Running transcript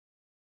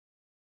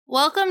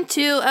Welcome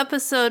to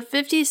episode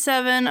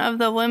 57 of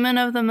the Women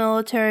of the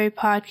Military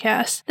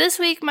podcast. This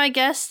week, my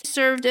guest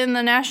served in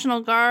the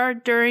National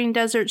Guard during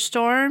Desert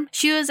Storm.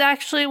 She was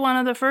actually one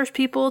of the first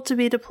people to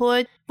be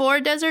deployed for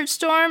Desert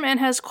Storm and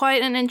has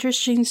quite an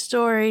interesting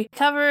story.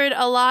 Covered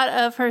a lot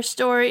of her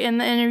story in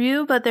the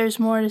interview, but there's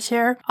more to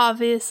share,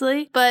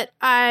 obviously. But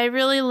I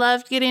really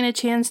loved getting a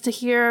chance to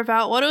hear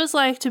about what it was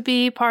like to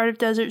be part of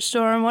Desert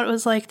Storm, what it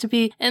was like to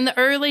be in the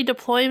early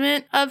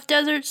deployment of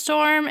Desert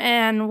Storm,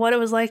 and what it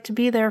was like to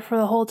be there for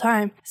the whole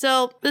time.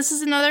 So this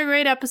is another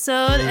great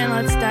episode, and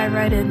let's dive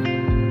right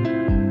in.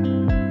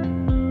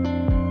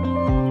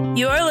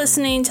 You are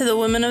listening to the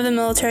Women of the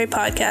Military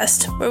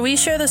podcast, where we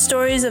share the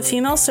stories of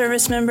female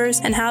service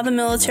members and how the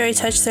military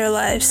touched their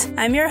lives.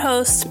 I'm your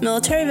host,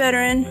 military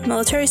veteran,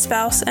 military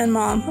spouse, and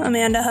mom,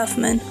 Amanda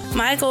Huffman.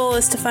 My goal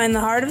is to find the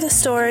heart of the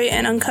story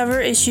and uncover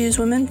issues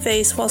women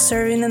face while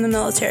serving in the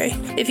military.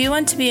 If you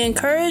want to be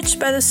encouraged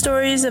by the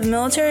stories of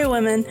military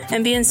women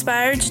and be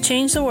inspired to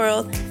change the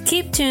world,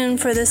 keep tuned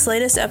for this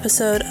latest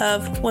episode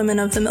of Women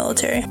of the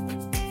Military.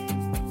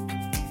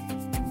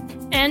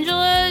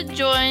 Angela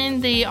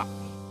joined the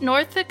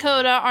North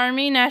Dakota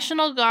Army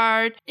National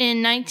Guard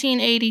in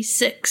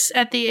 1986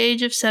 at the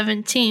age of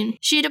 17.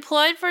 She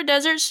deployed for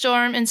Desert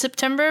Storm in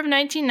September of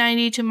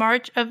 1990 to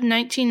March of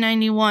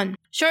 1991.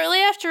 Shortly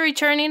after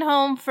returning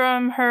home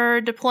from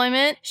her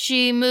deployment,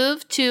 she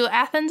moved to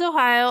Athens,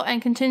 Ohio,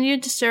 and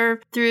continued to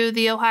serve through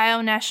the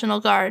Ohio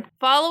National Guard.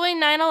 Following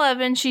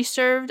 9/11, she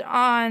served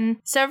on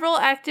several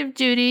active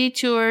duty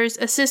tours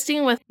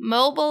assisting with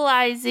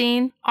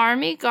mobilizing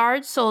Army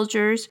Guard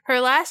soldiers. Her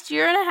last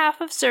year and a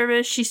half of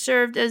service, she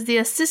served as the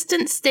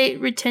Assistant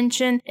State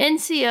Retention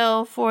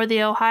NCO for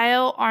the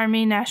Ohio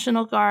Army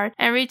National Guard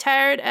and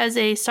retired as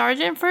a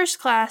Sergeant First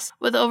Class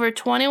with over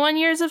 21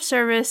 years of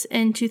service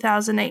in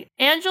 2008.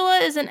 Angela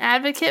is an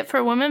advocate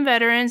for women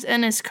veterans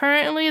and is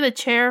currently the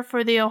chair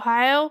for the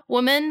Ohio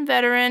Women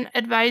Veteran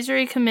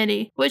Advisory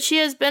Committee, which she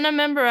has been a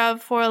member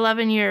of for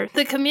 11 years.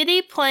 The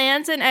committee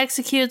plans and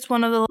executes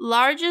one of the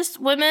largest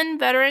women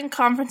veteran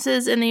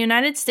conferences in the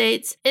United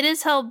States. It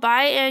is held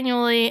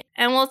biannually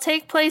and will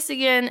take place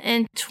again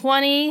in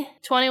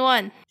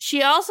 2021.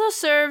 She also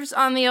serves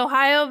on the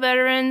Ohio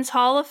Veterans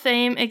Hall of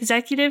Fame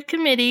Executive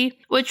Committee,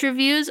 which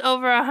reviews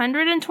over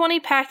 120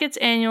 packets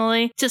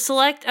annually to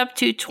select up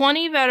to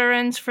 20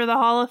 veterans for the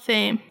Hall of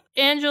Fame.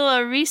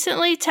 Angela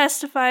recently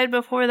testified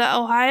before the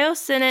Ohio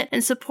Senate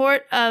in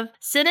support of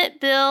Senate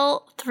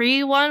Bill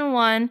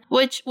 311,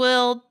 which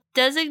will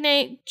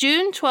designate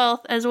June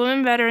 12th as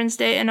Women Veterans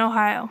Day in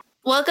Ohio.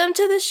 Welcome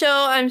to the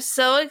show. I'm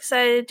so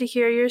excited to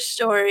hear your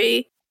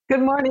story.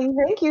 Good morning.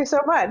 Thank you so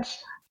much.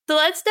 So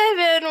let's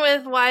dive in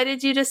with why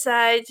did you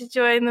decide to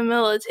join the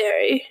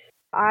military?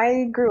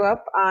 I grew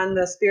up on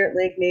the Spirit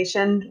Lake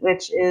Nation,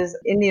 which is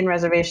Indian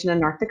reservation in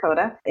North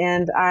Dakota,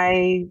 and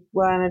I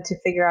wanted to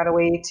figure out a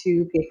way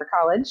to pay for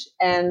college.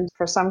 And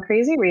for some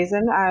crazy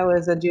reason, I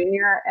was a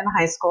junior in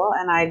high school,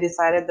 and I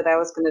decided that I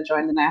was going to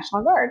join the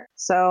National Guard.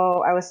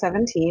 So I was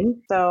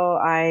 17, so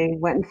I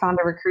went and found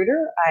a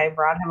recruiter. I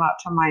brought him out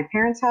to my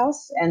parents'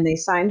 house, and they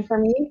signed for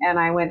me, and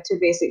I went to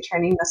basic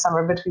training the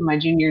summer between my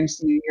junior and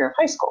senior year of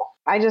high school.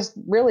 I just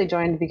really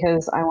joined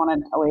because I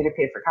wanted a way to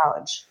pay for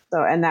college.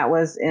 And that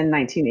was in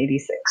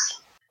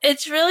 1986.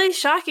 It's really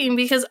shocking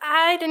because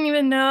I didn't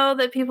even know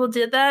that people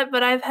did that,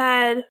 but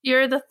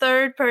you're the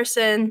third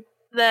person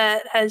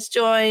that has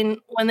joined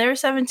when they were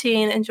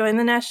 17 and joined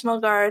the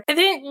National Guard. I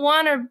think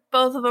one or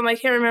both of them, I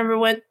can't remember,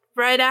 went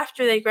right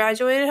after they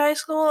graduated high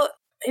school.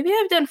 Maybe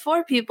I've done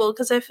 4 people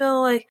because I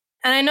feel like,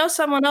 and I know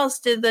someone else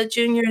did the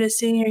junior to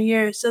senior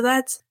year. So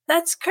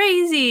that's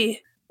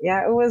crazy.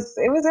 Yeah, it was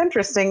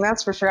interesting,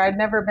 that's for sure. I'd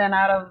never been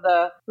out of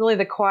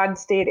the quad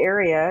state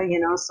area,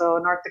 so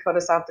North Dakota,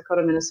 South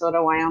Dakota,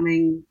 Minnesota,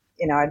 Wyoming,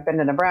 I'd been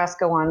to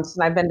Nebraska once,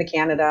 and I've been to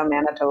Canada,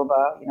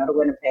 Manitoba, to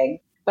Winnipeg,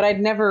 but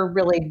I'd never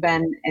really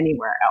been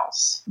anywhere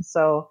else.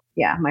 So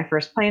yeah, my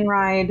first plane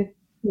ride,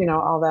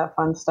 all that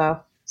fun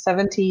stuff.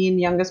 17,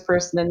 youngest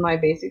person in my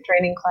basic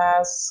training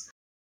class.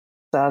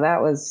 So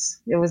it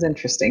was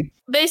interesting.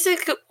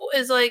 Basic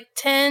is like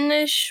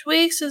 10-ish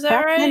weeks, is that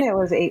Back right? then it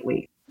was 8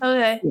 weeks.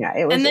 Okay. Yeah,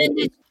 it was. And then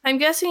I'm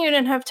guessing you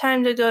didn't have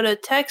time to go to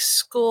tech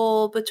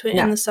school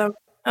in the summer.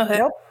 Okay.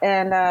 Nope.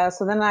 And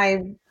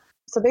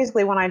so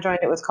basically when I joined,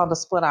 it was called a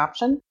split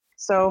option.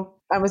 So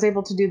I was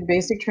able to do the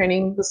basic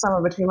training the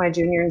summer between my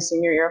junior and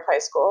senior year of high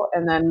school.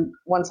 And then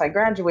once I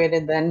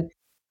graduated, then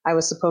I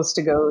was supposed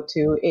to go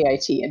to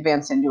AIT,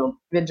 Advanced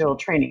Individual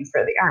Training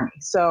for the Army.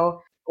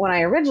 So when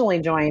I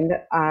originally joined,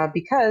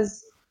 because,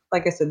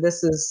 like I said,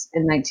 this is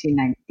in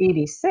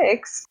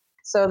 1986,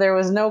 so there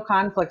was no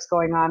conflicts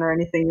going on or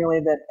anything really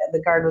that the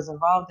Guard was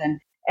involved in.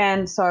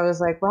 And so I was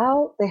like,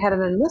 well, they had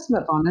an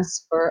enlistment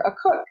bonus for a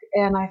cook.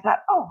 And I thought,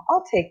 oh,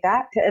 I'll take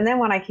that. And then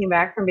when I came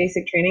back from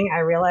basic training, I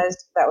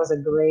realized that was a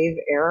grave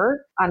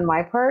error on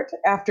my part.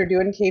 After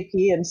doing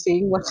KP and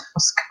seeing what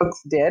those cooks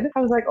did,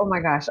 I was like, oh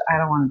my gosh, I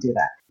don't want to do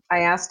that. I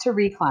asked to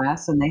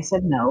reclass and they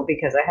said no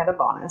because I had a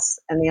bonus.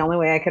 And the only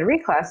way I could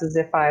reclass is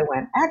if I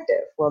went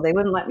active. Well, they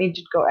wouldn't let me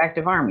go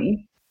active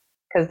Army.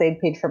 because they'd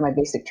paid for my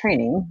basic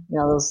training.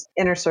 Those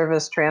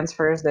inter-service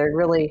transfers, they're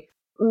really,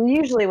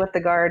 usually with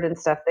the Guard and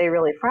stuff, they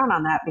really frown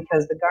on that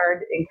because the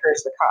Guard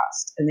incurs the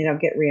cost and they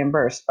don't get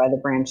reimbursed by the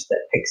branch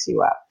that picks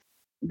you up.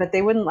 But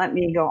they wouldn't let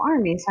me go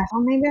Army, so I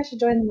thought maybe I should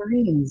join the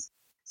Marines.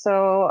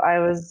 So I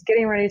was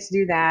getting ready to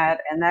do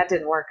that, and that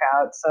didn't work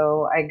out.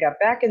 So I got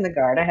back in the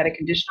Guard. I had a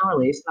conditional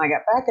release, and I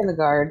got back in the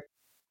Guard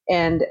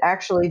and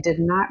actually did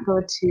not go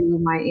to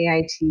my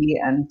AIT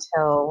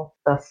until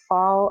the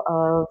fall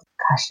of,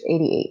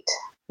 88.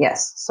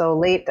 Yes. So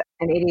late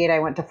in 88, I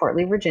went to Fort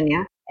Lee,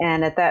 Virginia.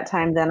 And at that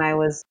time, then I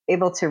was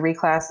able to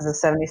reclass as a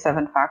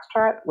 77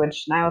 Foxtrot,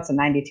 which now it's a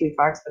 92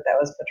 Fox, but that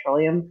was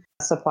petroleum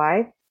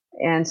supply.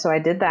 And so I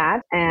did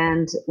that.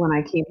 And when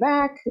I came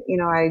back,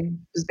 I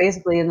was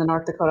basically in the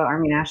North Dakota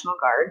Army National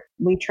Guard.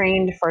 We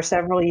trained for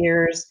several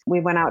years. We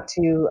went out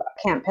to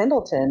Camp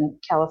Pendleton,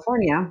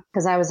 California,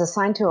 because I was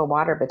assigned to a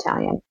water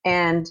battalion.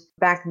 And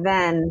back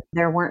then,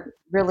 there weren't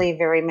really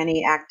very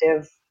many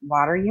active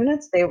water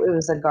units. It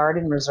was a Guard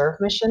and Reserve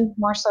mission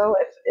more so,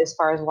 as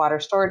far as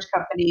water storage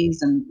companies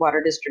and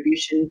water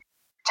distribution,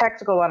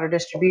 tactical water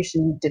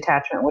distribution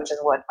detachment, which is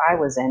what I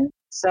was in.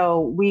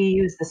 So we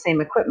used the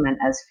same equipment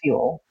as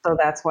fuel. So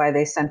that's why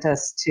they sent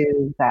us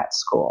to that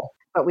school.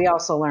 But we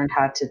also learned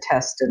how to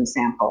test and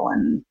sample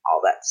and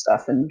all that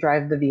stuff and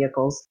drive the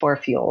vehicles for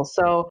fuel.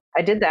 So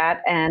I did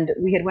that, and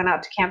we had went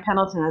out to Camp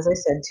Pendleton, as I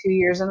said, 2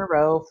 years in a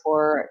row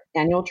for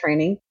annual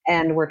training.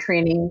 And we're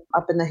training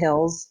up in the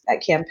hills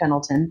at Camp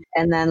Pendleton.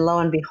 And then lo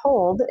and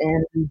behold,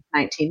 in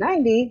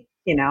 1990,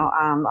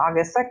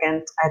 August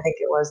 2nd, I think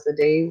it was the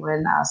day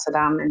when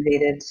Saddam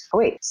invaded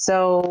Kuwait.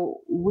 So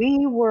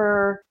we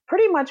were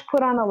pretty much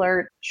put on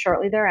alert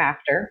shortly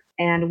thereafter.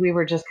 And we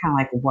were just kind of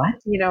like, what?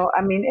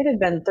 It had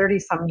been 30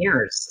 some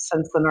years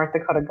since the North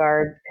Dakota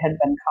Guard had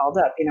been called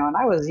up, and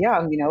I was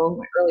young,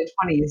 my early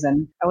 20s,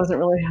 and I was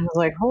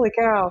like, holy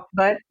cow.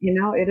 But,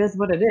 it is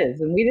what it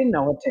is. And we didn't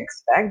know what to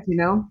expect,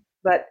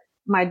 but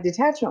my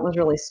detachment was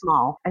really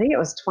small. I think it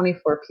was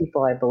 24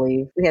 people, I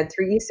believe. We had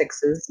 3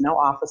 E6s, no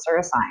officer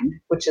assigned,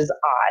 which is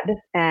odd.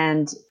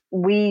 And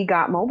we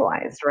got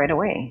mobilized right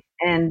away.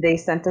 And they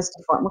sent us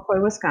to Fort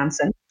McCoy,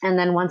 Wisconsin. And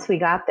then once we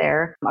got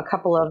there, a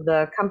couple of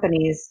the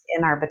companies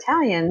in our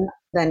battalion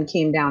then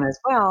came down as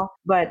well.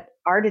 But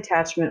our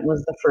detachment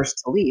was the first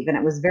to leave. And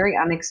it was very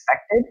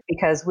unexpected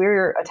because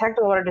we're a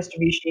tactical water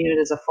distribution unit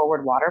is a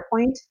forward water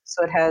point.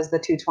 So it has the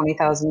 2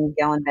 20,000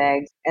 gallon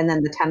bags and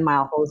then the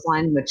 10-mile hose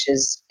line, which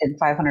is in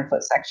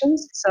 500-foot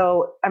sections.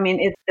 So,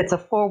 it's a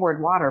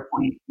forward water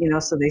point,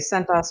 so they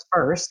sent us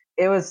first.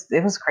 It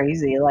was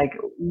crazy. Like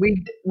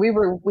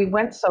we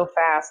went so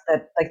fast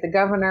that like the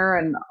governor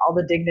and all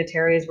the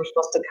dignitaries were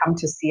supposed to come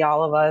to see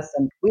all of us.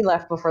 And we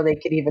left before they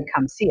could even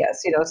come see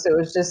us, so it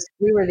was just,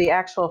 we were the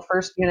actual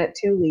first unit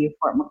to leave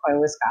Fort McCoy,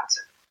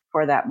 Wisconsin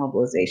for that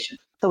mobilization.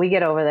 So we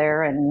get over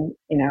there and,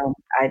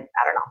 I don't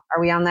know. Are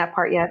we on that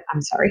part yet?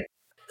 I'm sorry.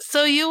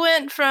 So you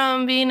went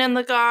from being in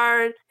the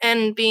Guard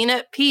and being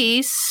at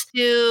peace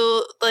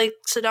to like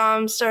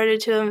Saddam started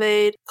to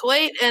invade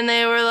Kuwait and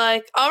they were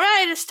like, all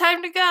right, it's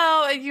time to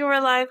go. And you were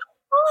like,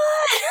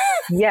 what?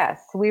 Yes,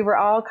 we were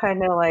all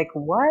kind of like,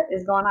 what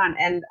is going on?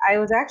 And I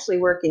was actually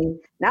working,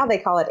 now they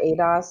call it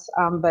ADOS,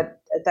 but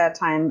at that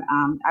time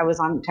I was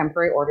on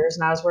temporary orders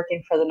and I was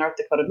working for the North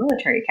Dakota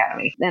Military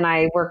Academy. And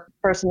I worked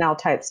personnel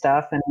type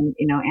stuff and,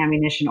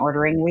 ammunition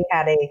ordering. We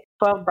had a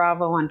 12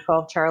 Bravo and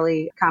 12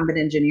 Charlie Combat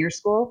Engineer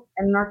School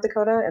in North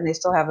Dakota, and they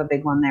still have a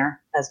big one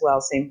there as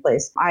well, same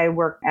place. I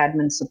worked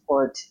admin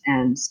support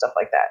and stuff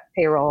like that,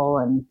 payroll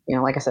and,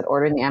 like I said,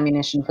 ordering the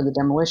ammunition for the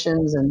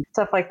demolitions and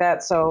stuff like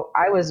that. So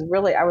I was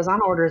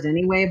on orders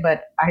anyway,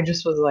 but I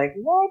just was like,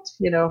 what?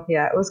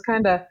 It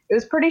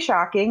was pretty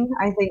shocking,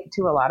 I think,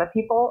 to a lot of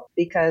people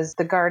because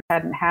the Guard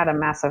hadn't had a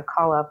massive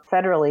call up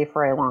federally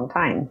for a long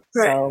time.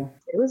 Right. So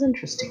it was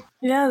interesting.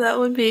 Yeah, that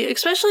would be,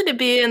 especially to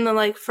be in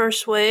the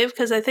first wave,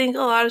 because I think a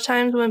lot of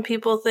times when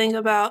people think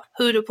about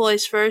who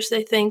deploys first,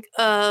 they think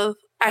of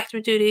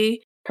active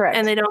duty. Correct.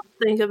 And they don't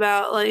think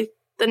about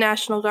the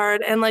National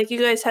Guard. And you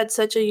guys had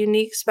such a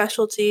unique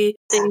specialty,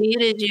 they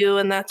needed you,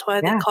 and that's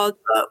why they called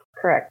you up.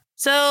 Correct.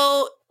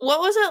 So what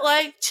was it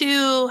like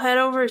to head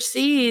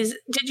overseas?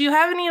 Did you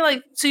have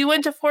any, so you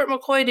went to Fort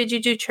McCoy, did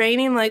you do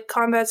training,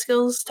 combat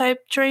skills type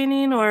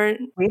training, or?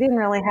 We didn't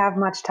really have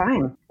much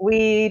time.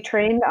 We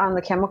trained on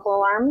the chemical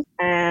alarms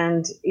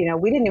and,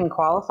 we didn't even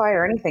qualify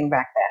or anything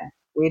back then.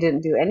 We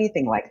didn't do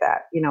anything like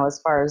that,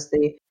 as far as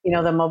the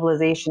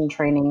mobilization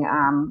training.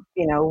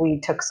 We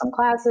took some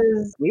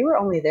classes. We were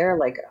only there I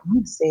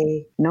want to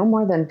say no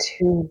more than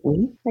 2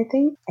 weeks, I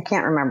think. I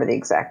can't remember the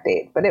exact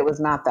date, but it was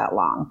not that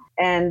long.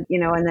 And,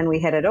 and then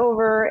we headed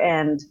over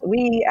and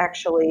we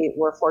actually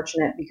were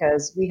fortunate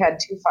because we had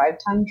 2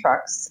 5-ton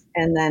trucks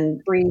and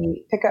then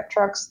 3 pickup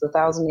trucks, the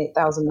 1000,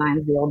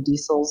 8009, the old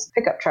diesels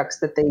pickup trucks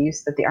that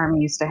the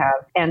Army used to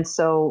have. And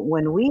so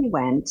when we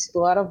went to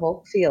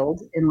Lauderdale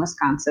Field in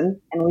Wisconsin,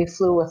 and we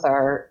flew with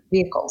our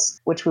vehicles,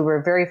 which we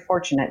were very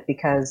fortunate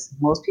because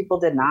most people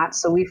did not.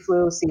 So we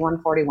flew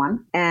C-141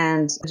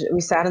 and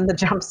we sat in the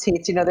jump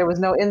seats. There was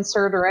no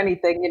insert or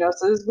anything,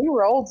 so we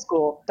were old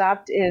school.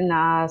 Stopped in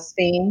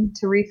Spain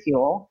to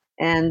refuel.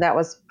 And that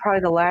was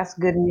probably the last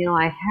good meal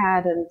I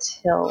had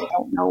until I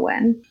don't know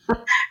when,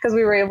 because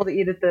we were able to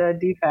eat at the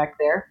DFAC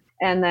there.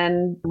 And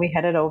then we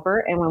headed over.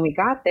 And when we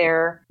got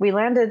there, we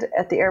landed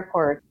at the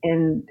airport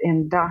in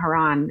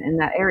Dhahran, in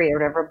that area or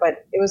whatever.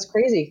 But it was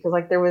crazy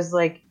because there was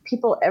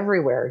people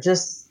everywhere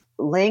just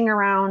laying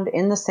around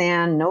in the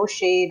sand, no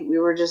shade. We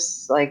were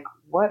just like,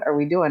 what are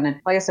we doing? And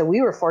like I said,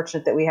 we were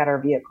fortunate that we had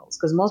our vehicles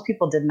because most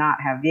people did not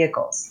have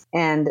vehicles.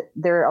 And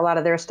a lot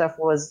of their stuff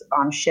was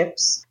on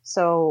ships.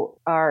 So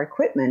our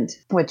equipment,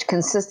 which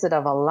consisted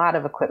of a lot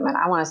of equipment,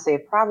 I want to say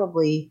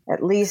probably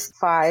at least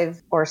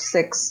 5 or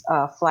 6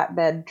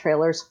 flatbed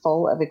trailers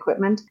full of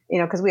equipment,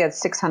 because we had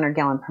 600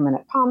 gallon per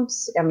minute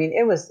pumps. I mean,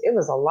 it was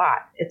a lot.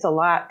 It's a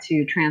lot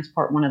to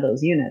transport one of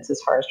those units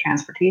as far as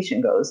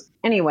transportation goes.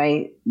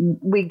 Anyway,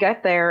 we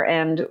get there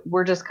and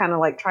we're just kind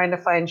of trying to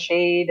find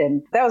shade.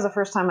 And that was the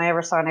first time I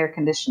ever saw an air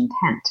conditioned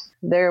tent.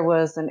 There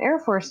was an Air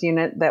Force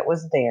unit that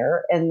was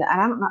there, and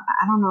I don't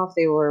know if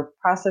they were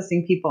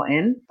processing people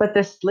in, but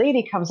this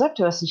lady comes up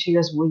to us and she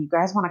goes, "Well, you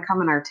guys want to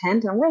come in our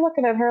tent?" And we're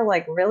looking at her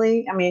like,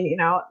 really? I mean,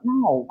 no,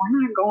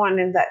 we're not going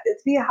in that.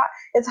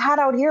 It's hot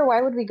out here.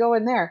 Why would we go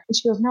in there? And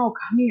she goes, "No,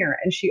 come here."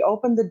 And she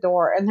opened the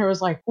door and there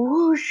was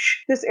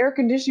whoosh, this air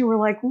conditioning. We're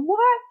like,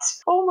 what?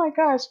 Oh my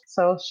gosh.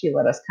 So she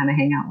let us kind of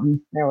hang out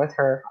in there with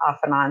her off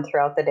and on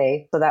throughout the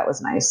day. So that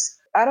was nice.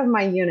 Out of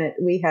my unit,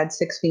 we had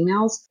 6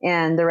 females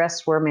and the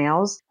rest were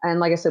males.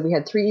 And like I said, we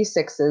had 3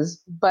 E6s.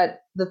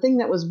 But the thing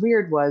that was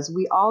weird was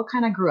we all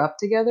kind of grew up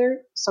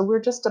together. So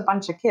we're just a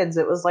bunch of kids.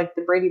 It was like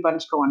the Brady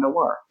Bunch going to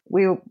war.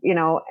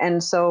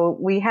 And so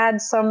we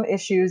had some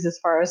issues as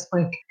far as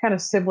kind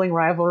of sibling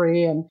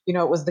rivalry. And,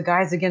 it was the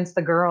guys against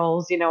the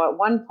girls. At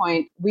one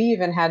point, we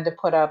even had to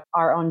put up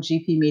our own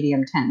GP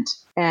medium tent.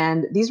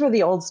 And these were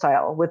the old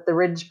style with the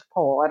ridge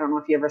pole. I don't know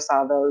if you ever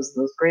saw those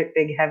great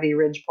big heavy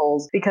ridge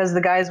poles, because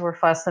the guys were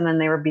fussing and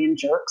they were being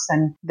jerks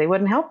and they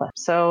wouldn't help us.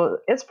 So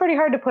it's pretty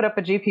hard to put up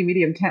a GP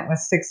medium tent with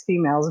 6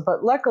 females.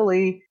 But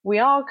luckily, we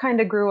all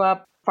kind of grew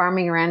up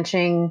farming,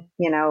 ranching,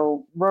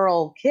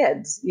 rural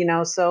kids,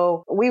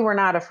 so we were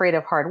not afraid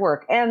of hard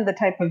work. And the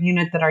type of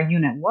unit that our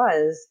unit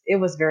was, it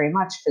was very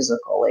much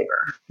physical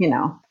labor,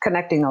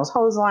 connecting those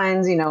hose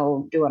lines, doing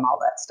all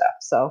that stuff.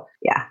 So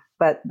yeah,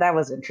 but that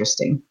was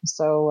interesting.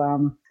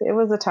 So it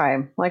was a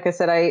time. Like I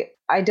said,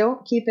 I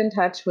don't keep in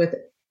touch with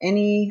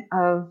any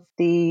of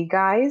the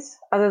guys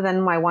other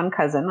than my one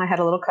cousin. I had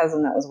a little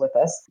cousin that was with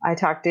us. I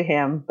talked to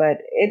him, but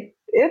it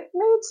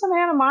made some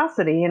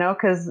animosity,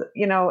 because,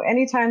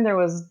 anytime there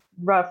was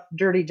rough,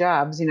 dirty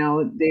jobs,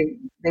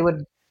 they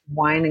would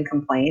whine and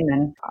complain.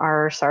 And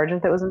our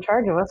sergeant that was in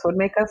charge of us would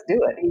make us do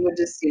it. He would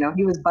just,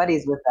 he was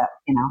buddies with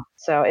them,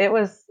 So it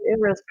was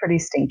pretty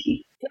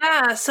stinky.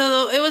 Yeah,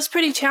 so it was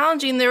pretty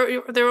challenging.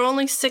 There were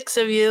only 6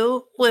 of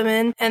you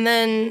women, and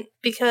then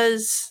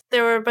because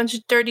there were a bunch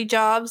of dirty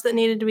jobs that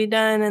needed to be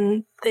done,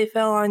 and they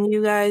fell on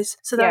you guys.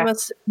 So that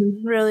must have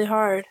been really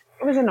hard.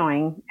 It was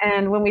annoying.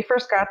 And when we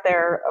first got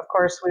there, of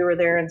course, we were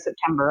there in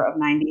September of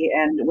 90,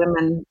 and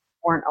women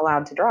weren't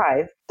allowed to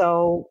drive.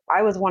 So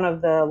I was one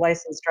of the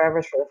licensed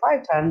drivers for the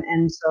 5-ton,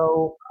 and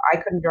so I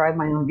couldn't drive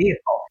my own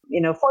vehicle.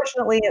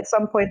 Fortunately, at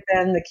some point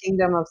then, the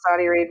Kingdom of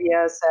Saudi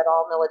Arabia said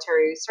all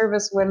military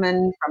service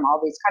women from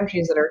all these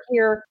countries that are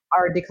here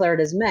are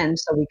declared as men,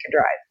 so we could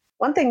drive.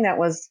 One thing that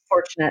was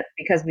fortunate,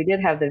 because we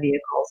did have the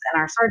vehicles and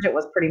our sergeant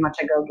was pretty much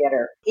a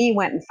go-getter, he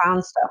went and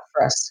found stuff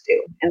for us to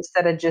do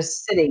instead of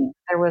just sitting.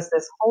 There was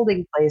this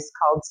holding place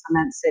called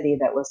Cement City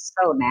that was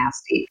so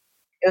nasty.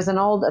 It was an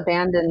old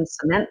abandoned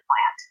cement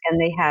plant, and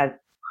they had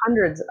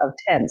hundreds of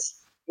tents,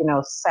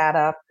 set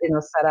up,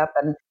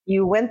 and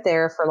you went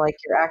there for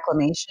your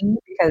acclimation,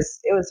 because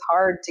it was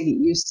hard to get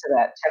used to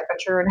that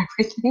temperature and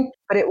everything.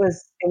 But it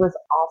was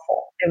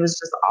awful. It was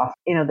just awful.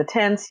 The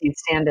tents, you'd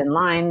stand in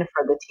line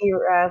for the tea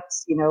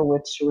rats,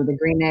 which were the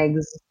green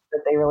eggs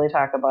that they really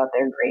talk about.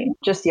 They're green,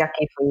 just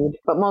yucky food,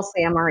 but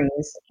mostly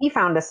MREs. He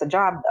found us a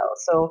job though.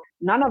 So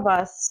none of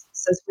us,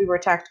 since we were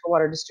tactical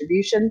water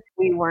distribution,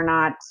 we were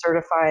not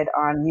certified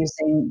on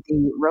using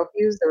the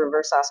ROPUs, the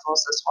reverse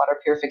osmosis water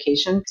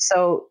purification.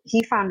 So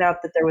he found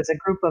out that there was a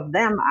group of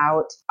them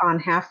out on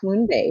Half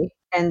Moon Bay,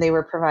 and they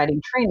were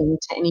providing training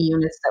to any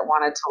units that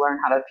wanted to learn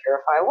how to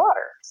purify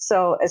water.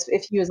 So as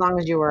long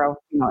as you were,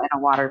 in a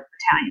water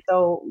battalion.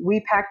 So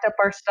we packed up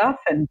our stuff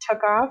and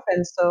took off.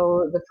 And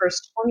so the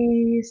first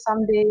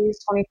 20-some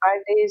days, 25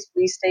 days,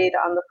 we stayed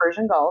on the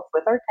Persian Gulf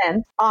with our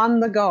tent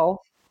on the Gulf,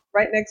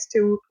 right next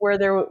to where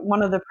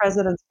one of the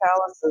president's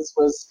palaces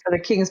was, or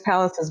the king's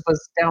palaces was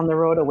down the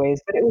road a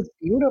ways. But it was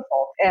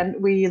beautiful. And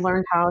we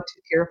learned how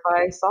to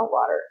purify salt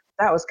water.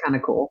 That was kind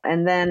of cool.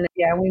 And then,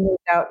 we moved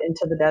out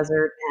into the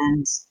desert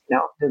and,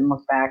 didn't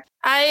look back.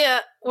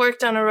 I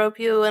worked on a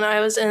ROPU when I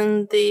was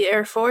in the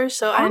Air Force,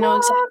 so I know Oh,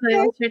 exactly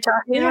okay. what you're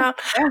talking about.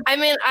 Yeah. I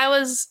mean, I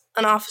was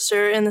an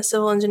officer in the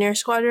Civil Engineer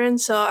Squadron,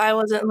 so I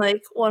wasn't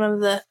like one of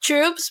the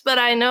troops, but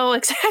I know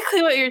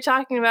exactly what you're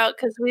talking about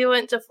because we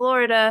went to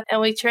Florida and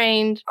we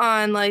trained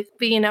on like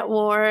being at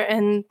war,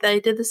 and they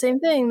did the same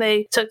thing.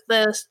 They took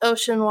the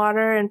ocean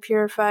water and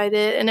purified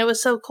it, and it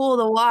was so cool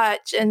to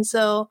watch. And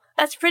so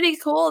that's pretty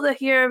cool to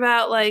hear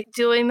about like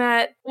doing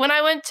that. When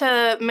I went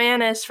to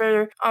Manus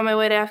for on my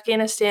way to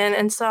Afghanistan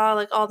and saw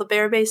like all the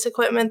bear base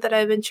equipment that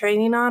I've been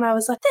training on, I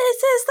was like,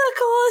 this is the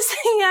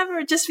coolest thing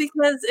ever, just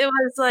because it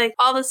was like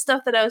all the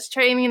stuff that I was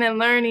training and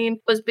learning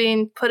was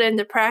being put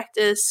into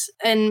practice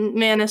in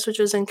Manus, which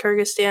was in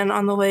Kyrgyzstan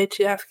on the way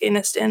to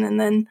Afghanistan. And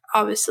then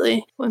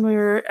obviously when we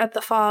were at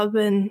the FOB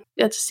and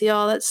got to see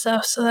all that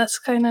stuff. So that's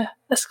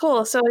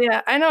cool. So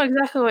yeah, I know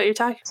exactly what you're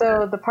talking about.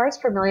 So the parts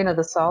per million of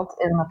the salt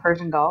in the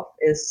Persian Gulf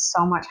is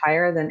so much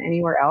higher than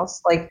anywhere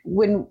else. Like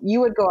when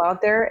you would go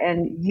out there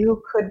and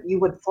you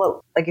would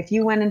float. Like if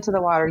you went into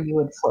the water, you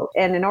would float.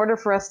 And in order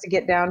for us to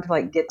get down to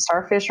like get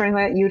starfish or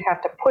anything like that, you'd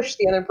have to push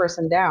the other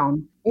person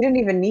down. You didn't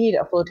even need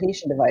a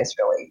flotation device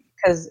really,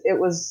 because it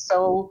was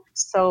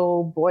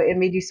it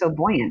made you so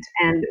buoyant.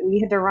 And we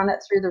had to run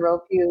it through the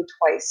ROPU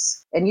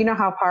twice. And you know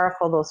how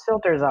powerful those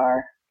filters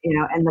are,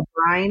 and the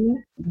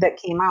brine that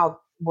came out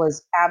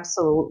was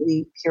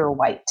absolutely pure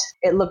white.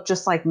 It looked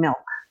just like milk,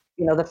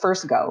 the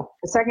first go.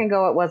 The second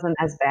go, it wasn't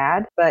as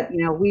bad, but,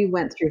 we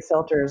went through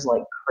filters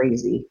like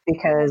crazy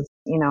because,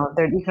 you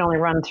can only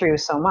run through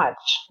so much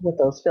with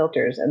those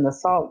filters. And the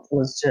salt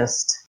was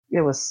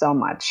it was so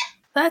much.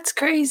 That's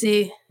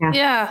crazy.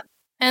 Yeah.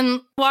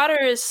 And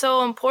water is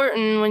so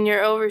important when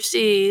you're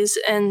overseas,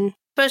 and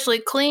especially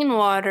clean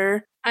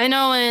water. I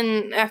know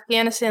in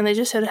Afghanistan, they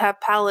just had to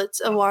have pallets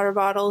of water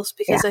bottles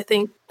because I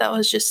think that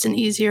was just an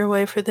easier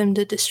way for them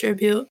to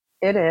distribute.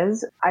 It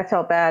is. I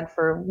felt bad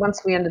for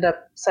once we ended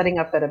up setting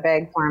up at a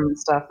bag farm and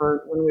stuff,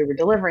 or when we were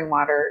delivering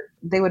water,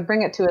 they would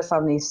bring it to us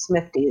on these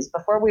Smifties.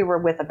 Before we were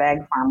with a bag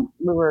farm,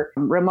 we were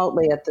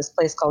remotely at this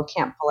place called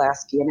Camp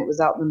Pulaski, and it was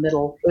out in the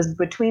middle. It was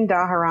between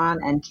Daharan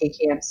and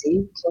KKMC,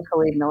 King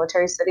Khalid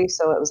Military City.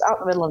 So it was out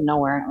in the middle of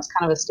nowhere, and it was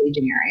kind of a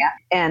staging area.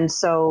 And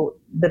so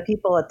the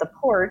people at the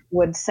port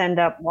would send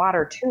up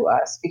water to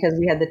us because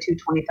we had the two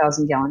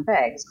 20,000 gallon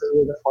bags because we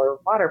were the forward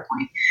water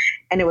point.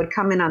 And it would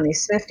come in on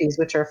these Swifties,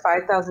 which are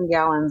 5,000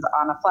 gallons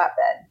on a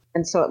flatbed.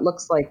 And so it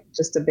looks like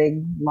just a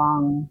big,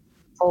 long,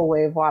 full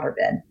wave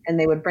waterbed. And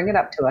they would bring it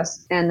up to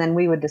us, and then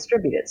we would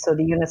distribute it. So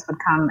the units would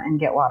come and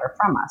get water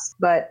from us.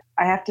 But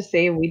I have to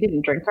say, we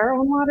didn't drink our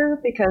own water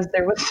because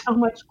there was so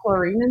much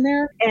chlorine in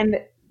there. And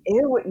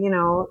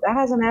that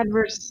has an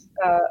adverse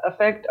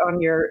effect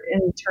on your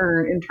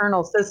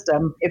internal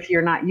system if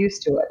you're not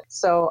used to it.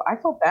 So I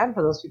felt bad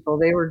for those people.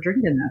 They were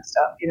drinking that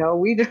stuff.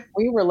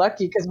 We were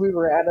lucky because we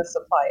were at a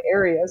supply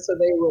area, so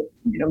they would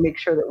make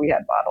sure that we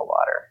had bottled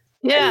water.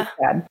 Yeah.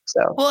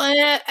 So well,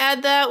 and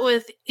add that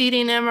with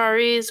eating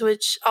MREs,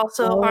 which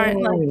also aren't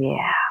like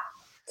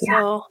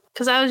So,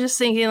 because I was just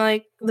thinking,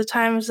 like, the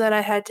times that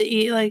I had to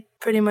eat, like,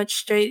 pretty much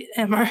straight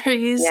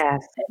MREs,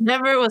 it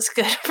never was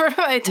good for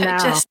my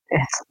digestion.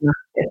 No,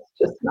 it's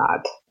just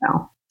not.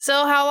 No.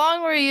 So, how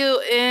long were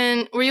you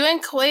in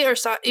Kuwait or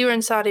you were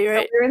in Saudi,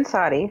 right? We were in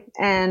Saudi,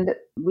 and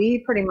we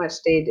pretty much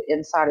stayed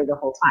in Saudi the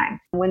whole time.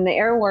 When the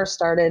air war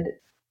started,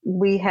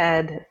 we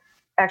had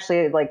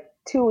actually, like,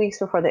 2 weeks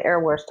before the air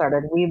war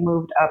started, we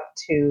moved up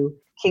to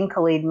King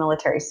Khalid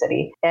Military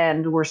City,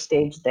 and we're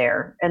staged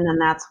there. And then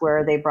that's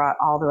where they brought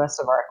all the rest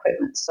of our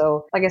equipment.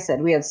 So, like I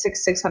said, we had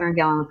 600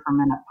 gallon per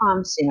minute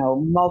pumps,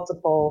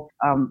 multiple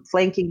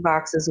flanking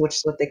boxes, which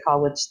is what they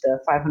call, which the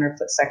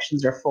 500-foot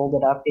sections are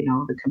folded up,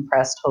 the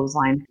compressed hose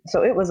line.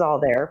 So it was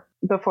all there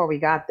before we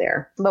got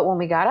there. But when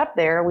we got up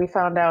there, we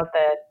found out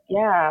that,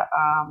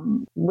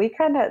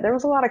 there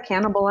was a lot of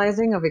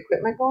cannibalizing of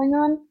equipment going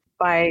on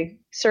by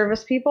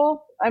service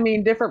people. I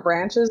mean, different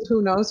branches,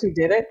 who knows who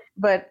did it.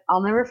 But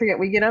I'll never forget,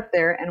 we get up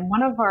there and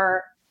one of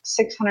our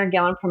 600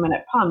 gallon per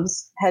minute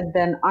pumps had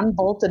been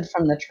unbolted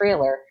from the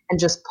trailer and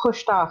just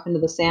pushed off into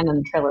the sand, and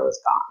the trailer was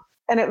gone.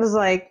 And it was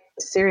like,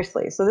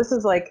 seriously. So this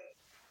is like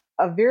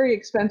a very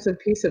expensive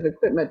piece of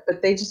equipment,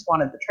 but they just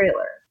wanted the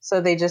trailer.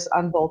 So they just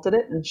unbolted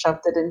it and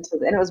shoved it and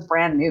it was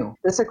brand new.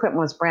 This equipment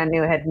was brand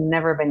new. It had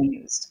never been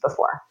used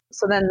before.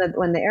 So then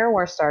when the air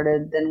war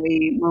started, then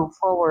we moved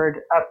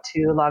forward up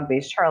to Log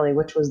Base Charlie,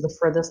 which was the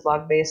furthest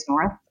log base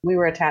north. We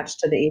were attached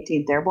to the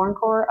 18th Airborne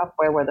Corps up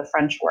by where the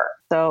French were,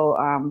 so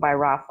by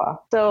Rafah.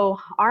 So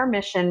our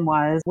mission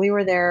was, we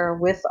were there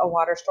with a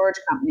water storage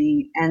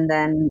company, and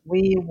then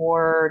we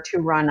were to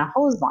run a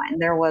hose line.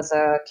 There was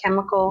a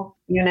chemical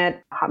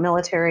unit,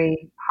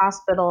 military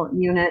hospital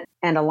unit,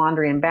 and a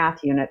laundry and bath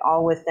unit,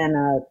 all within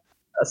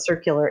a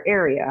circular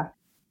area.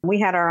 We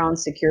had our own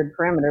secured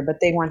perimeter, but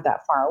they weren't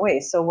that far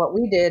away. So what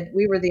we did,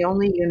 we were the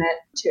only unit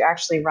to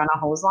actually run a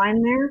hose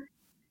line there,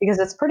 because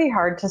it's pretty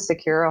hard to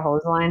secure a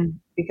hose line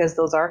because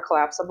those are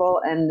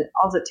collapsible, and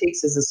all it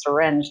takes is a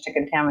syringe to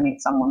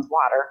contaminate someone's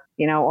water,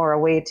 or a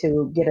way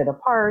to get it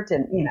apart.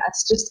 And,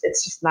 it's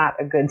just not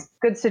a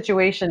good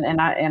situation in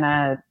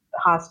a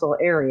hostile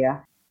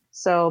area.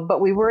 So,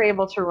 but we were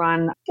able to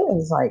run, it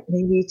was like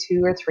maybe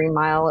 2 or 3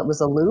 mile. It was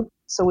a loop.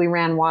 So we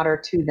ran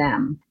water to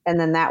them. And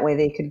then that way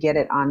they could get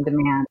it on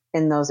demand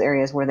in those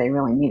areas where they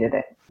really needed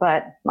it.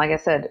 But like I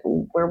said,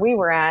 where we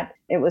were at,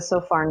 it was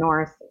so far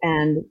north,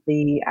 and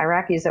the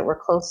Iraqis that were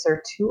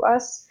closer to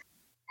us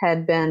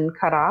had been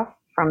cut off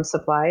from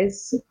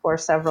supplies for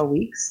several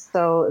weeks.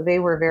 So they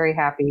were very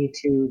happy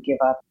to give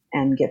up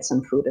and get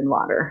some food and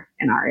water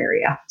in our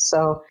area.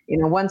 So,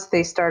 once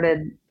they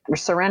started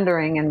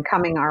surrendering and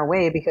coming our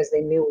way because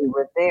they knew we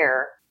were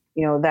there,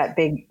 that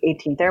big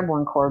 18th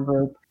Airborne Corps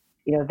group,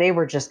 they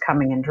were just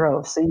coming in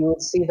droves. So you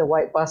would see the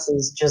white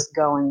buses just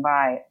going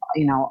by,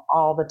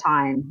 all the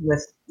time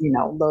with,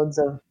 loads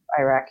of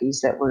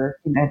Iraqis that were,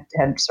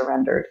 had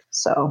surrendered.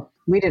 So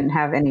we didn't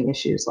have any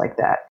issues like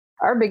that.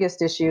 Our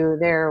biggest issue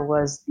there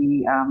was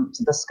the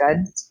Scud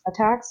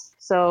attacks.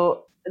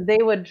 So they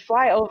would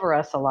fly over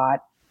us a lot.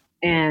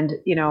 And,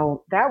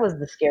 that was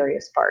the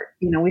scariest part.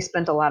 We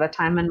spent a lot of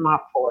time in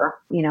MOP 4,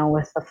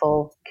 with the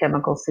full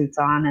chemical suits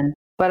on.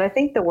 But I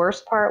think the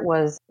worst part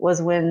was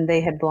when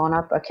they had blown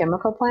up a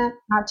chemical plant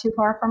not too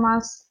far from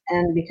us.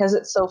 And because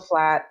it's so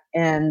flat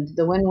and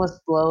the wind was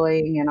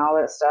blowing and all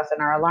that stuff,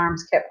 and our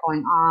alarms kept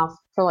going off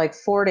for like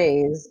 4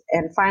 days.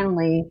 And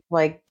finally,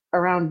 like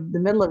around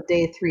the middle of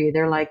day 3,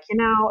 they're like,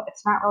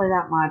 it's not really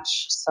that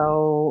much.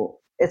 So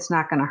it's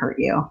not going to hurt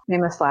you.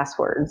 Famous last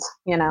words,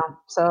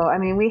 So, I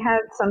mean, we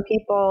had some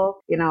people,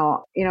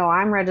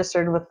 I'm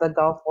registered with the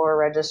Gulf War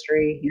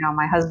Registry.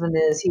 My husband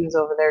he was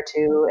over there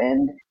too.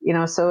 And,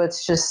 so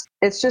it's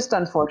just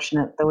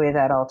unfortunate the way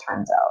that all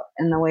turns out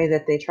and the way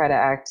that they try to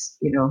act,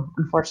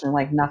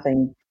 unfortunately, like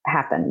nothing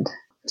happened.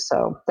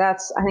 So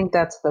I think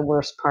that's the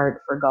worst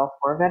part for Gulf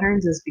War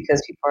veterans, is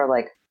because people are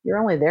like, you're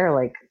only there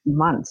like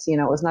months, it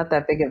was not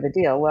that big of a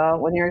deal. Well,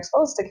 when you're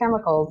exposed to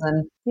chemicals,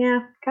 then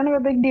kind of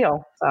a big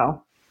deal.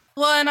 So.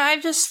 Well, and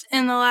I've just,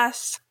 in the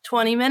last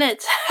 20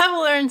 minutes, have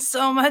learned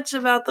so much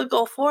about the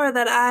Gulf War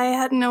that I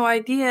had no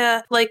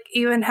idea,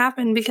 even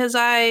happened, because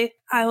I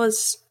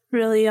was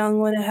really young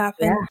when it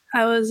happened.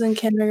 Yeah. I was in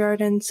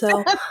kindergarten,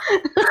 so.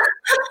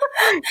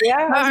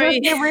 Yeah, were you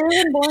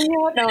even born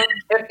yet? No,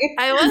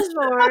 I was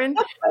born.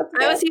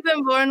 I was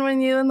even born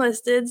when you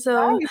enlisted,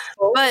 so. Nice.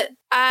 But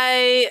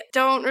I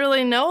don't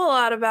really know a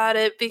lot about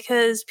it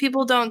because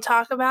people don't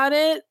talk about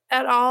it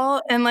at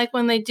all. And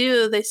when they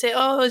do, they say,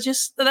 oh, it was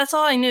just, that's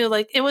all I knew.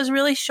 It was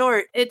really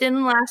short. It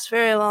didn't last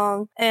very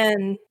long.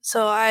 And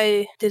so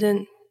I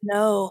didn't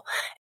know.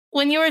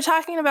 When you were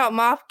talking about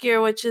MOP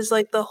gear, which is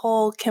the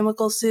whole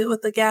chemical suit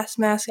with the gas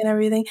mask and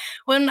everything,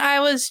 when I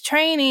was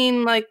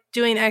training,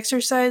 doing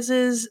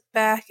exercises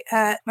back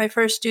at my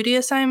first duty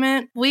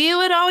assignment, we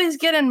would always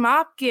get in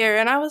MOP gear.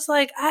 And I was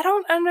like, I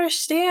don't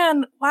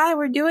understand why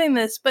we're doing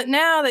this. But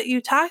now that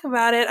you talk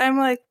about it, I'm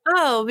like,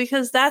 oh,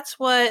 because that's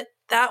what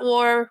that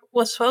war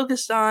was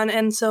focused on.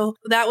 And so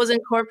that was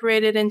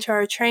incorporated into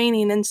our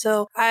training. And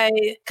so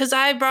because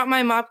I brought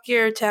my MOP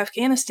gear to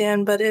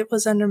Afghanistan, but it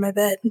was under my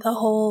bed the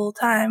whole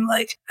time.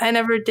 I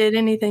never did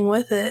anything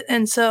with it.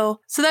 And so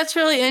that's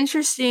really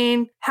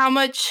interesting how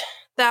much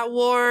that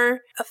war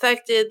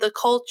affected the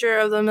culture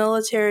of the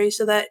military,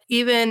 so that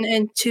even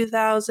in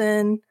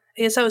 2000,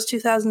 I guess that was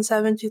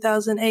 2007,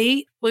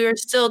 2008, we were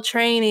still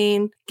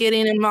training,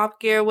 getting in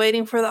MOP gear,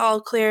 waiting for the all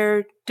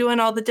clear, doing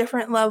all the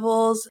different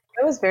levels.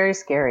 It was very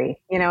scary,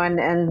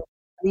 and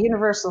the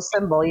universal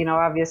symbol,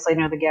 obviously,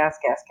 the gas,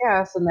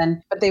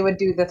 but they would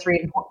do the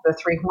three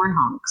horn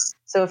honks.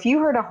 So if you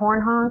heard a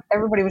horn honk,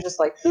 everybody was just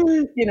like,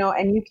 and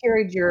you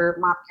carried your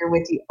MOP gear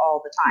with you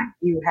all the time.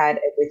 You had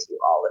it with you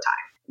all the time.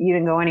 You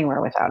didn't go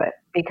anywhere without it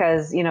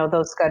because,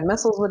 those Scud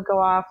missiles would go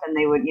off and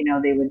they would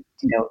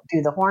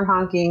do the horn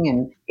honking.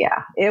 And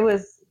it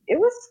was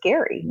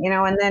scary,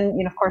 and then,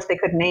 of course they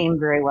couldn't aim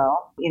very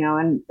well,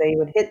 and they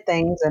would hit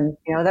things. And,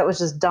 that was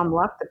just dumb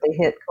luck that they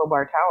hit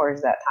Khobar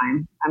Towers that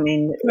time. I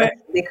mean, right.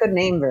 They couldn't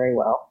aim very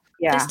well.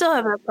 Yeah. They still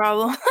have that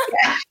problem.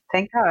 Yeah,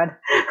 thank God.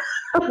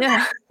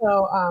 Yeah.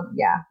 So,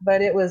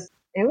 but it was,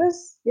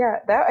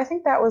 that I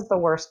think that was the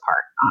worst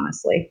part,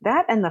 honestly.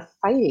 That and the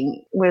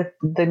fighting with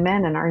the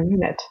men in our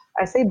unit.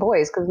 I say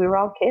boys because we were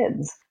all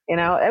kids. It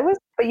was,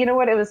 but you know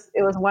what? It was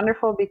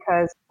wonderful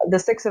because the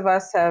 6 of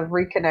us have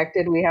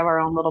reconnected. We have our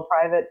own little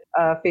private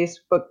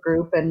Facebook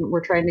group, and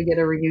we're trying to get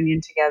a reunion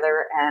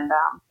together, and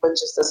with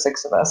just the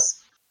 6 of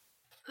us.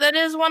 That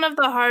is one of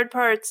the hard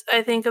parts,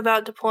 I think,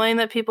 about deploying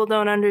that people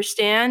don't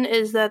understand,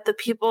 is that the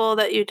people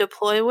that you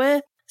deploy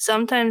with,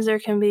 sometimes there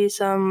can be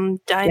some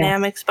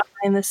dynamics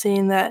behind the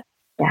scene that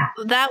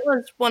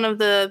was one of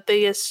the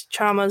biggest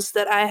traumas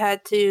that I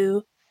had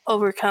to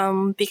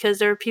overcome, because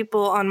there are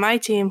people on my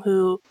team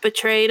who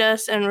betrayed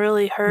us and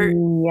really hurt.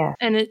 Yeah.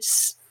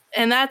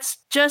 And that's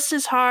just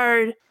as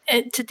hard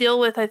to deal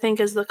with, I think,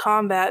 as the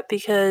combat,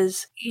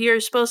 because you're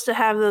supposed to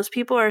have those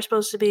people are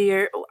supposed to be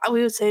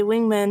we would say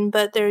wingmen,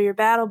 but they're your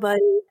battle buddy.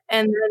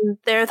 And then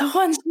they're the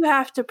ones you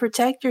have to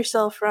protect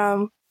yourself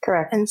from.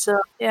 Correct. And so,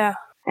 yeah.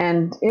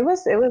 And it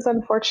was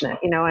unfortunate,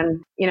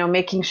 and,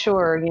 making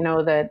sure,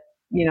 that,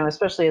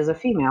 especially as a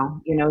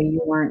female,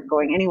 you weren't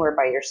going anywhere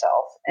by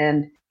yourself.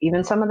 And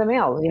even some of the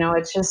males,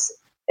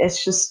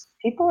 it's just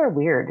people are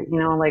weird,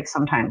 like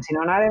sometimes,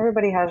 not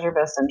everybody has your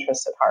best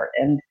interests at heart.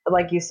 And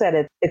like you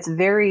said, it's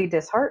very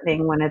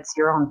disheartening when it's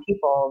your own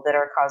people that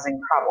are causing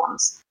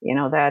problems.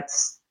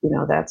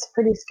 That's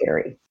pretty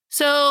scary.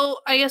 So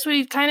I guess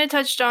we kind of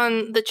touched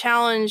on the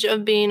challenge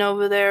of being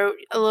over there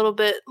a little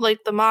bit, like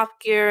the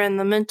mop gear and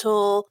the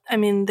mental. I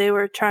mean, they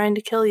were trying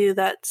to kill you.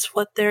 That's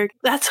what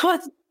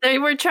they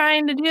were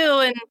trying to do.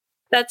 And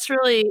that's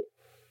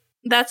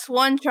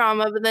one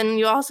trauma. But then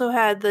you also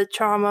had the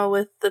trauma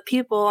with the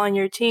people on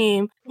your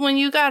team. When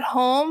you got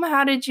home,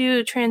 how did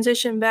you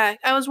transition back?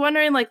 I was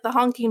wondering, like the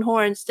honking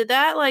horns, did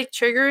that like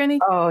trigger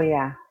anything? Oh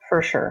yeah,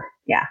 for sure.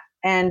 Yeah.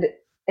 And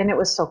it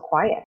was so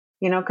quiet,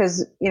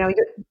 because, you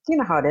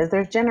know how it is.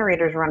 There's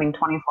generators running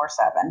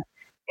 24/7.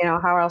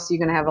 How else are you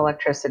going to have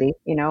electricity,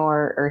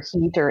 or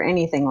heat or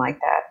anything like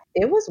that?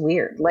 It was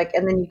weird.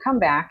 And then you come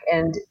back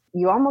and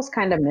you almost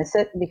kind of miss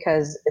it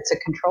because it's a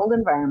controlled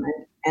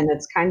environment and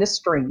it's kind of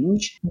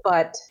strange,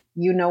 but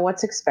you know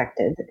what's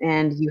expected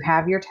and you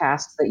have your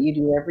tasks that you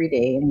do every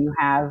day and you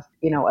have,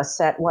 a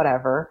set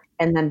whatever.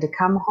 And then to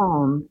come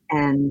home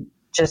and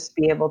just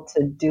be able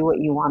to do what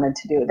you wanted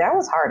to do, that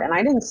was hard. And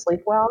I didn't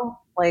sleep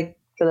well,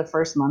 for the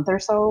first month or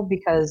so,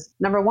 because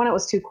number one, it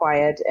was too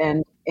quiet.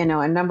 And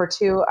number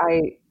two,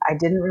 I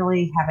didn't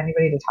really have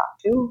anybody to talk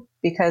to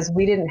because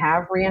we didn't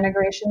have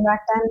reintegration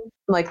back then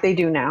like they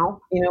do now,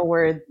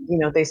 where,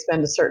 they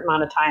spend a certain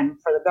amount of time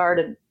for the guard.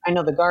 And I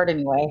know the guard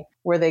anyway,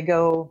 where they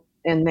go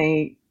and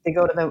they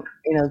go to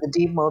the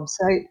demob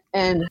site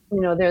and,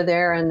 they're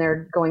there and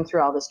they're going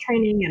through all this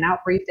training and out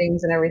briefings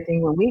and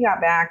everything. When we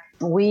got back,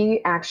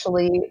 we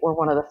actually were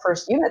one of the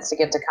first units to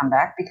get to come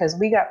back because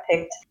we got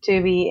picked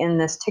to be in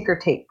this ticker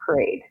tape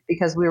parade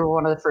because we were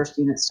one of the first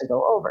units to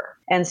go over.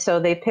 And so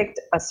they picked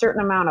a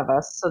certain amount of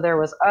us. So there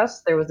was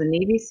us, there was a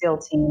Navy SEAL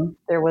team,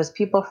 there was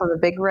people from the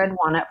Big Red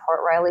One at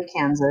Fort Riley,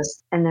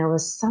 Kansas, and there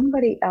was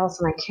somebody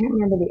else, and I can't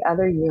remember the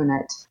other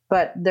unit,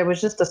 but there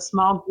was just a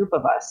small group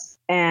of us.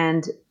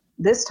 And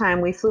this time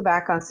we flew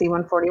back on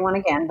C-141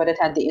 again, but it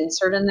had the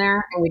insert in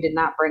there and we did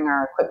not bring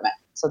our equipment.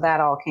 So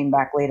that all came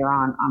back later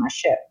on a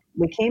ship.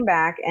 We came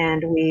back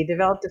and we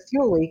developed a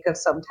fuel leak of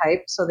some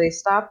type. So they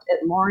stopped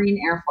at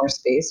Maureen Air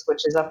Force Base,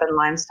 which is up in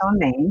Limestone,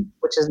 Maine,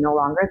 which is no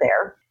longer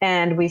there.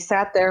 And we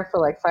sat there for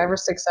like 5 or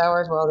 6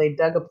 hours while they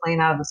dug a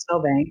plane out of the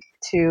snowbank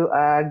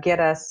to get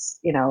us,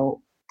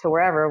 to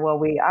wherever. Well,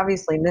 we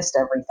obviously missed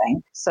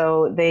everything.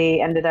 So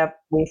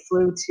we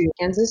flew to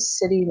Kansas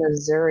City,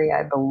 Missouri,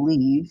 I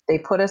believe. They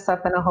put us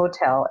up in a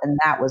hotel and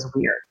that was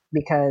weird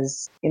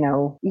because,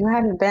 you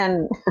hadn't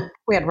been,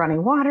 we had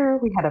running water,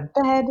 we had a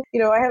bed,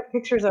 I have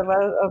pictures of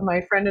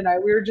my friend and I,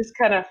 we were just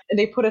and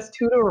they put us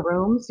 2 to a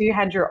room. So you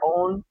had your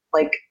own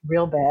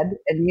real bed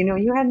and,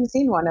 you hadn't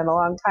seen one in a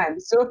long time.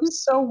 So it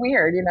was so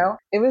weird,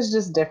 it was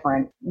just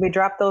different. We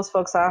dropped those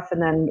folks off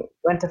and then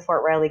went to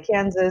Fort Riley,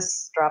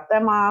 Kansas, dropped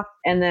them off.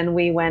 And then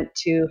we went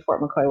to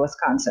Fort McCoy,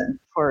 Wisconsin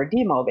for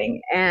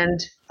demobbing. And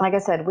like I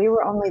said, we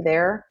were only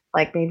there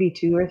maybe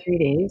 2 or 3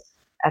 days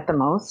at the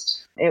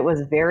most. It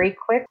was very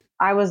quick.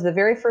 I was the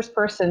very first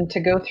person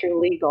to go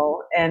through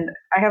legal, and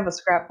I have a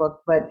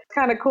scrapbook, but it's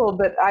kind of cool.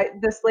 But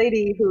this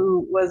lady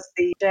who was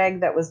the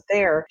JAG that was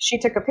there, she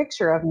took a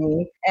picture of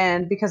me,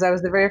 and because I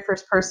was the very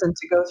first person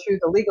to go through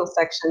the legal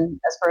section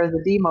as far as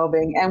the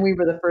demobbing, and we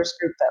were the first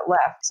group that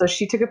left. So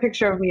she took a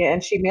picture of me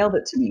and she mailed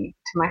it to me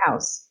to my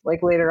house.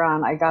 Later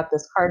on, I got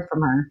this card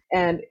from her,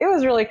 and it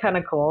was really kind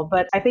of cool.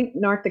 But I think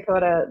North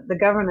Dakota, the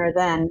governor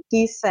then,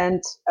 he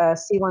sent a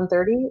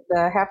C-130.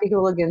 The Happy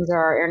Hooligans are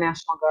our Air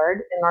National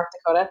Guard in North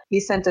Dakota. He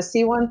sent a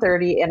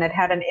C-130 and it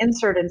had an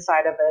insert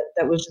inside of it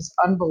that was just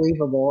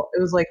unbelievable. It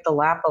was like the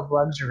lap of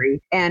luxury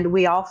and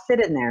we all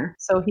fit in there.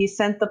 So he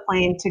sent the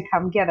plane to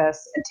come get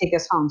us and take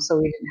us home so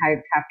we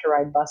didn't have to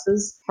ride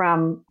buses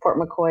from Fort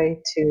McCoy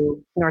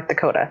to North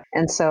Dakota.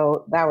 And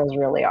so that was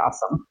really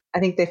awesome.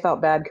 I think they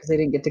felt bad because they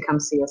didn't get to come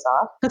see us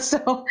off.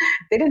 So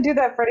they didn't do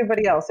that for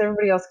anybody else.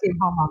 Everybody else came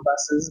home on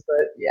buses.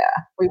 But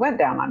yeah, we went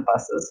down on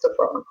buses to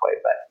Fort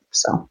McCoy.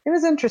 So it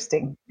was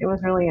interesting. It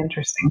was really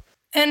interesting.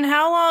 And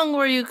how long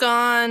were you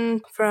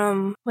gone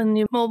from when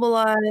you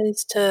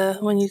mobilized to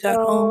when you got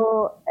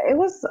home? It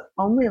was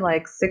only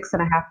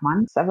 6.5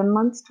 months, 7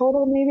 months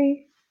total,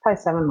 maybe.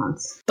 Probably 7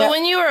 months. But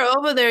when you were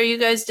over there, you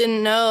guys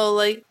didn't know.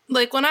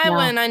 When I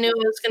went, I knew I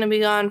was going to be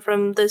gone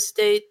from this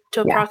date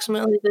to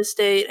approximately this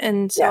date.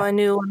 And so I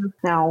knew.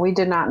 No, we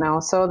did not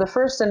know. So the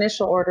first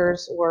initial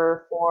orders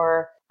were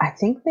I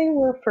think they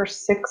were for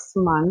 6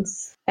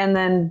 months. And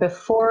then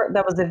before,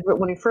 that was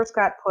when we first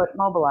got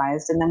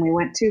mobilized. And then we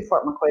went to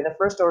Fort McCoy. The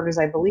first orders,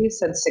 I believe,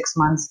 said 6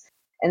 months.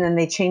 And then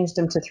they changed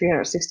them to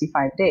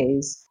 365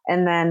 days.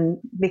 And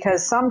then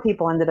because some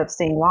people ended up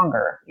staying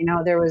longer,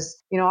 there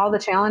was, all the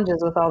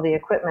challenges with all the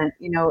equipment,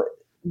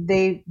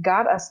 they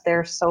got us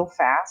there so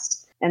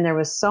fast And there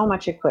was so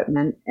much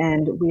equipment,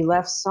 and we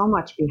left so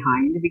much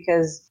behind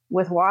because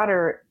with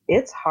water,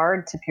 it's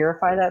hard to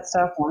purify that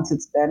stuff once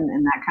it's been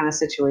in that kind of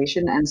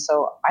situation. And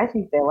so I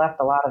think they left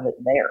a lot of it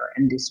there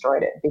and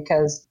destroyed it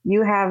because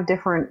you have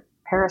different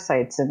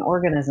parasites and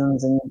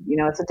organisms, and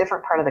it's a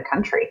different part of the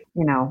country.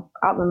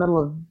 Out in the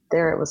middle of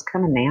there, it was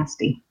kind of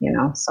nasty.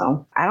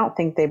 So I don't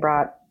think they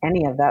brought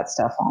any of that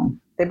stuff home.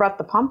 They brought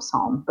the pumps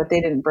home, but they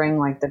didn't bring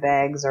like the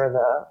bags or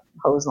the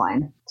hose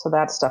line. So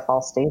that stuff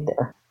all stayed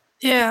there.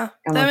 Yeah,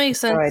 that makes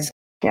sense.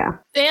 Yeah.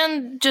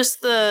 And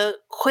just the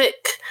quick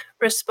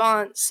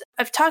response.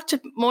 I've talked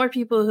to more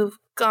people who've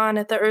gone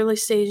at the early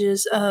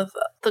stages of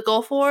the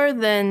Gulf War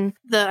than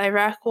the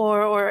Iraq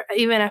War or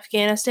even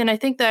Afghanistan. I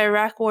think the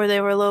Iraq War,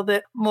 they were a little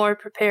bit more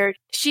prepared.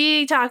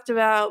 She talked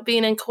about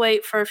being in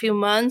Kuwait for a few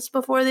months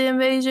before the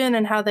invasion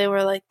and how they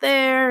were like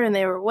there and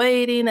they were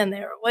waiting and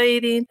they were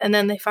waiting. And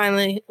then they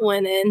finally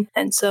went in.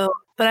 And so,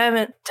 but I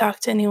haven't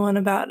talked to anyone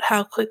about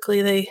how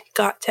quickly they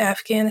got to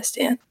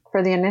Afghanistan.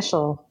 For the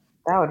initial,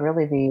 that would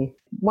really be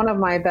one of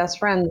my best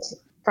friends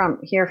from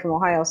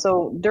Ohio.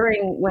 So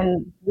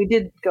when we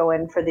did go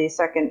in for the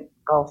second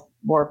Gulf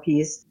War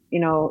piece,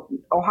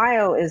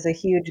 Ohio is a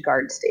huge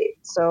guard state.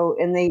 So,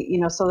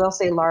 so they'll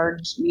say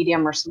large,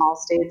 medium, or small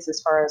states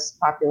as far as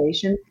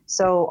population.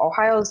 So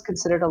Ohio is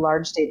considered a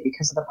large state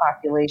because of the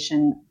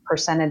population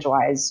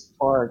percentage-wise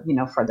for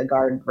the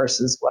guard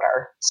versus what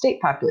our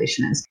state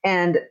population is.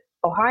 And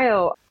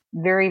Ohio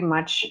very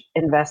much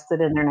invested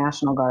in their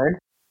National Guard.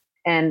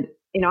 And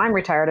I'm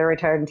retired. I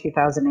retired in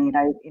 2008.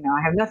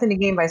 I have nothing to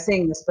gain by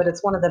saying this, but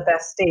it's one of the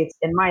best states,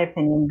 in my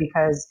opinion,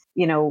 because,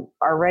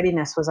 our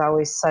readiness was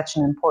always such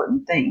an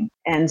important thing.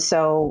 And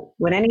so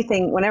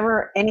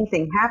whenever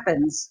anything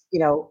happens,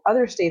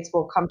 other states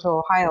will come to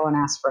Ohio and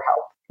ask for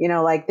help,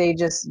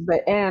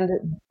 and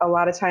a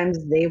lot of times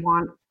they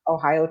want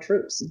Ohio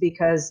troops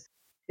because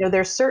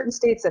there's certain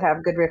states that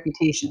have good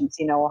reputations,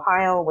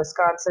 Ohio,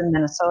 Wisconsin,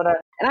 Minnesota.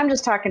 And I'm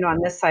just talking on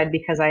this side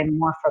because I'm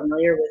more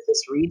familiar with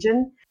this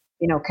region.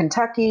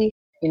 Kentucky,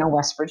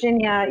 West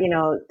Virginia,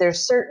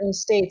 there's certain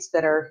states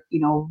that are,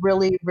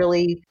 really,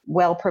 really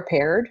well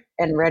prepared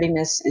and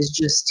readiness is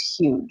just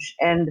huge.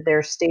 And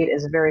their state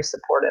is very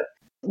supportive.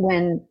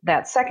 When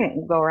that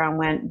second go around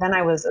went, then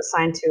I was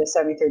assigned to a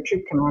 73rd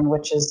Troop Command,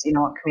 which is,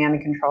 command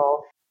and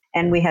control.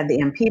 And we had the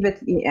MP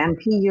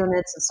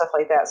units and stuff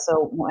like that.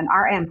 So when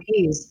our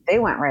MPs, they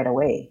went right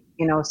away,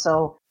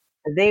 so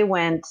they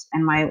went,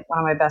 and one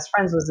of my best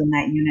friends was in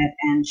that unit,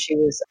 and she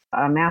was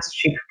a master.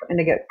 She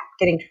ended up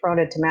getting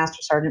promoted to master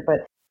sergeant,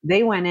 but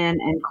they went in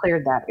and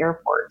cleared that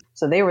airport.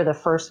 So they were the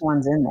first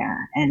ones in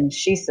there, and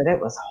she said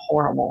it was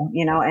horrible,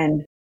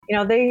 and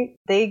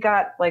they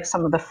got like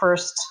some of the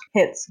first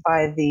hits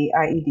by the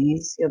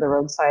IEDs, the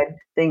roadside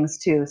things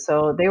too.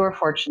 So they were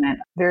fortunate,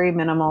 very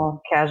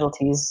minimal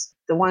casualties.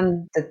 The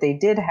one that they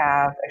did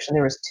have, actually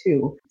there was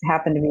two, it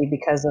happened to be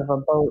because of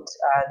a boat.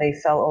 They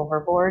fell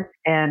overboard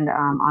and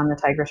on the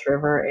Tigris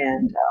River,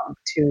 and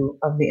two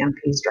of the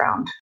MPs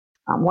drowned.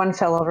 One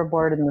fell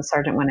overboard and the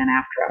sergeant went in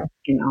after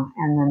him,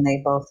 and then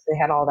they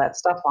had all that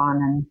stuff on,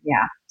 and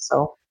yeah,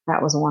 so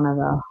that was one of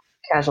the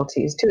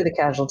casualties, two of the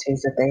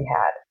casualties that they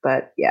had.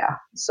 But yeah,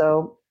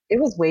 so it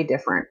was way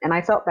different. And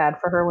I felt bad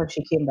for her when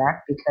she came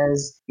back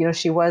because,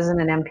 she was in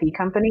an MP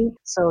company.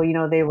 So,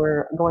 they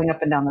were going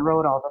up and down the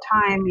road all the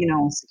time,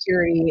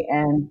 security,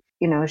 and,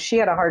 she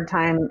had a hard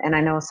time. And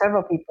I know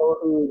several people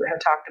who have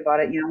talked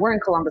about it. We're in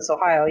Columbus,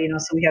 Ohio,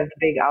 so we have the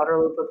big outer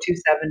loop of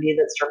 270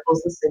 that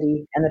circles the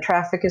city, and the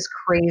traffic is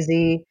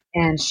crazy.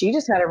 And she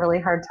just had a really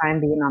hard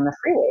time being on the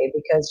freeway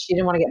because she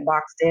didn't want to get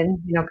boxed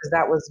in, because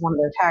that was one of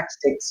their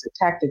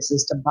tactics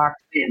is to box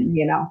in,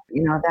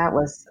 that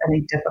was, I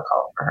think,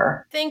 difficult for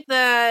her. I think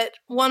that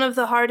one of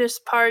the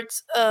hardest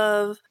parts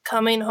of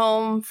coming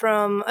home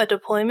from a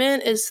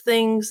deployment is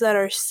things that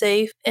are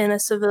safe in a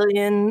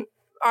civilian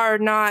are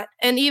not.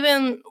 And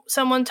even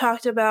someone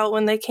talked about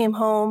when they came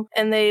home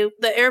and the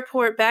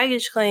airport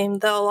baggage claim,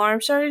 the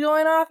alarm started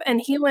going off and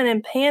he went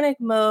in panic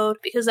mode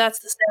because that's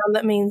the sound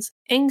that means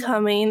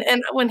incoming.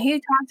 And when he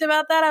talked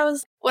about that,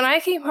 when I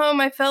came home,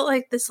 I felt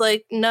like this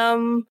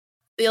numb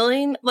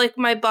feeling, like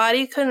my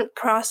body couldn't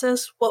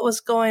process what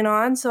was going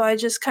on. So I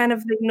just kind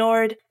of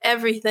ignored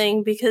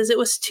everything because it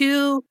was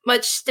too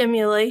much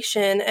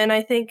stimulation. And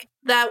I think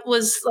that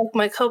was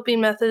my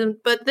coping method.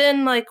 But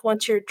then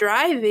once you're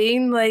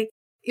driving,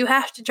 you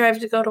have to drive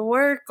to go to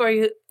work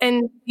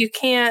and you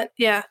can't.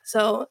 Yeah.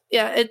 So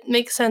yeah, it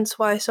makes sense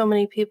why so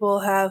many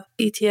people have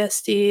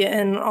PTSD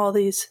and all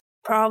these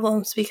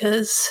problems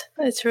because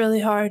it's really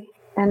hard.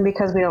 And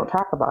because we don't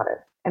talk about it.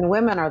 And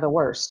women are the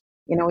worst.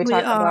 We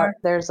talk about,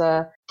 there's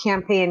a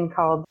campaign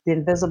called The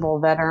Invisible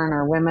Veteran,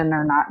 or Women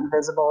Are Not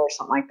Invisible, or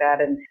something like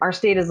that. And our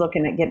state is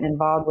looking at getting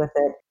involved with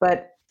it.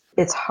 But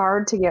it's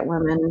hard to get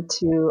women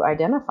to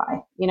identify.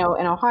 In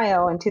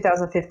Ohio in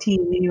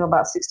 2015, we knew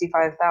about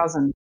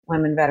 65,000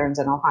 women veterans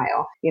in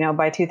Ohio.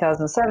 By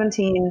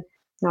 2017,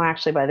 no,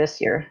 actually by this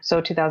year,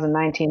 so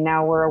 2019,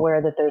 now we're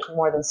aware that there's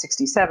more than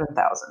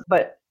 67,000.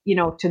 But,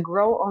 to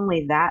grow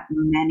only that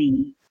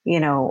many,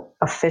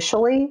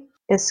 officially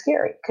is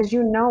scary because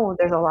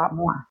there's a lot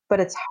more, but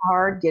it's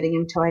hard getting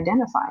them to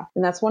identify.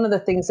 And that's one of the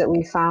things that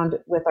we found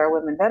with our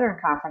women veteran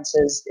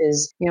conferences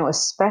is,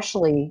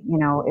 especially,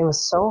 it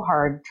was so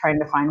hard trying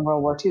to find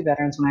World War II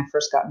veterans when I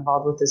first got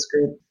involved with this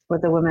group,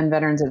 with the Women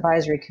Veterans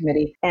Advisory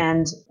Committee.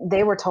 And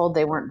they were told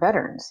they weren't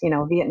veterans,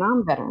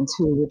 Vietnam veterans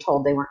who were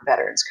told they weren't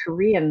veterans,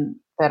 Korean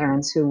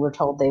veterans who were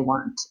told they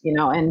weren't,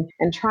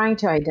 and trying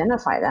to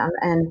identify them.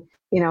 And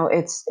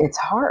it's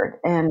hard.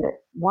 And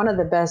one of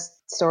the best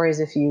stories,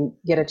 if you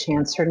get a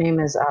chance, her name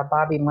is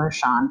Bobby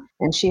Mershon,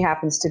 and she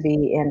happens to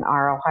be in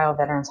our Ohio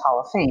Veterans Hall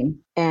of Fame.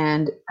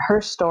 And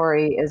her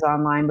story is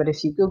online, but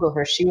if you Google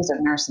her, she was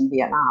a nurse in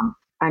Vietnam.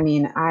 I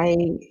mean,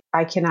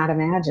 I cannot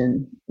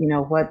imagine,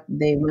 what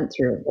they went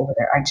through over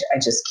there. I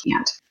just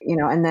can't,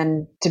 and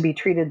then to be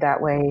treated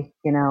that way,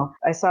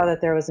 I saw that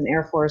there was an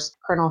Air Force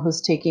colonel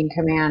who's taking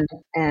command,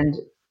 and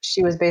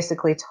she was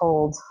basically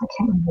told, I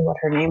can't remember what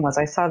her name was.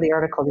 I saw the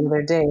article the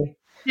other day.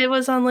 It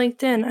was on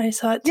LinkedIn. I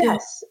saw it too.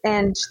 Yes.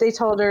 And they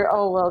told her,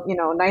 oh, well,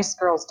 nice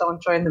girls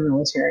don't join the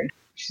military.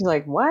 She's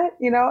like, what?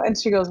 And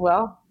she goes,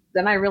 well,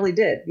 then I really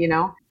did,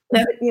 Yeah.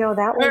 But,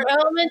 that was... Her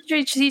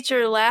elementary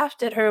teacher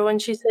laughed at her when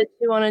she said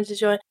she wanted to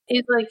join.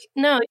 He's like,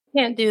 no,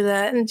 you can't do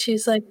that. And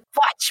she's like,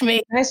 watch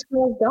me. Nice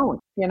girls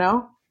don't,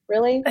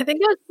 really? I think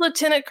it was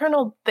Lieutenant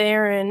Colonel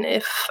Barron,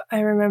 if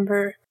I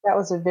remember. That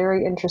was a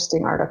very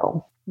interesting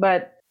article.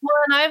 But...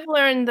 Well, and I've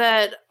learned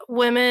that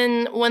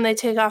women, when they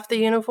take off the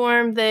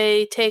uniform,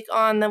 they take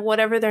on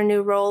whatever their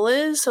new role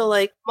is. So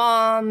like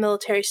mom,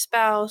 military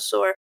spouse,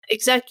 or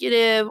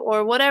executive,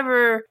 or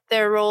whatever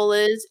their role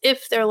is,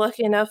 if they're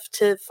lucky enough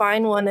to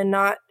find one and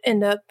not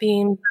end up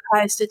being a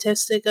high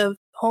statistic of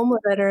HOMA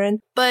veteran.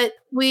 But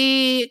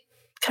we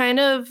kind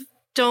of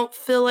don't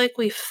feel like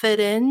we fit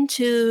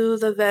into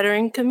the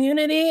veteran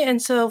community.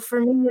 And so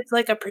for me, it's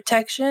like a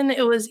protection.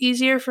 It was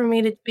easier for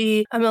me to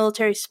be a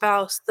military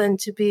spouse than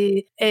to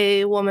be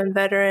a woman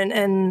veteran.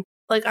 And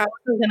like, I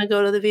was going to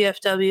go to the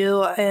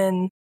VFW,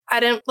 and I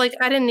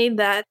didn't need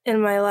that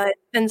in my life.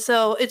 And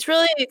so it's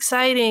really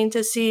exciting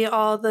to see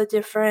all the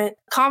different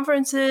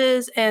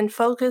conferences and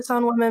focus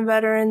on women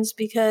veterans,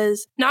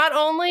 because not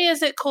only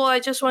is it cool, I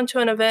just went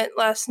to an event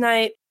last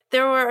night.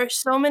 There were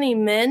so many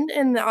men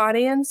in the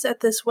audience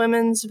at this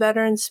women's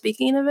veteran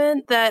speaking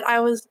event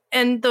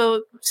and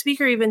the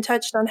speaker even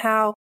touched on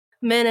how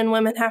men and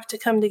women have to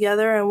come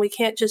together and we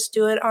can't just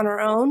do it on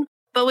our own.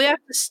 But we have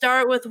to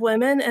start with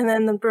women and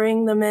then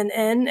bring the men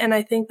in. And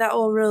I think that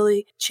will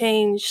really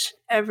change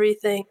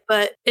everything.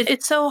 But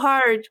it's so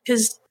hard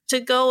because to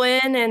go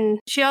in, and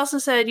she also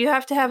said you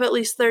have to have at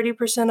least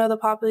 30% of the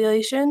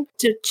population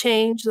to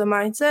change the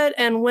mindset.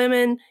 And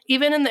women,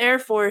 even in the Air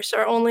Force,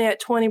 are only at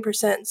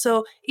 20%.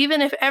 So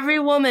even if every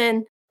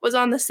woman was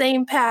on the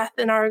same path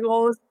and our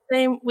goal was the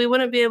same, we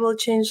wouldn't be able to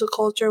change the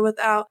culture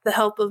without the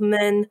help of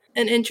men.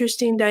 An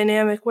interesting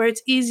dynamic where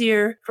it's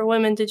easier for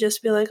women to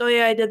just be like, oh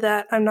yeah, I did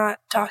that. I'm not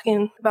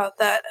talking about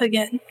that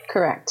again.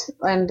 Correct.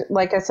 And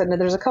like I said,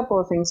 there's a couple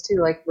of things too,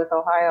 like with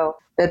Ohio,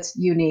 that's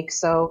unique.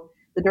 So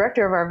the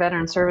director of our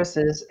veteran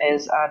services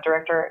is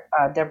Director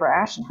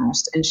Deborah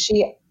Ashenhurst, and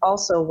she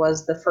also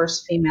was the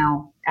first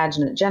female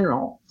adjutant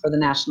general for the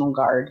National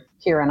Guard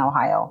here in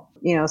Ohio.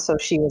 So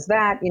she was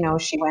that.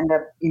 She wound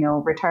up,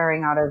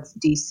 retiring out of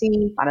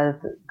D.C., out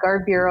of the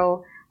Guard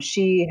Bureau.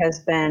 She has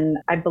been,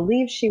 I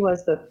believe she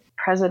was the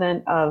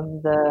president of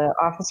the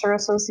Officer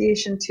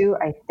Association too,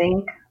 I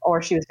think,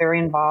 or she was very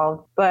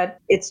involved. But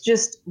it's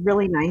just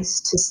really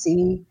nice to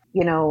see,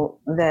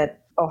 that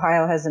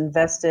Ohio has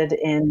invested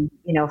in,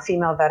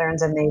 female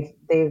veterans, and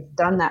they've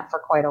done that for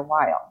quite a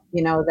while.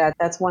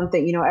 That's one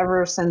thing,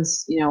 ever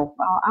since,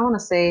 I want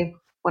to say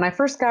when I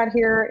first got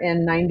here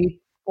in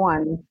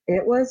 91,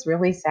 it was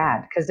really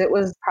sad because it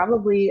was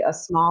probably a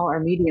small or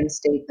medium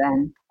state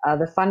then.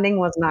 The funding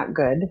was not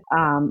good.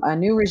 A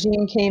new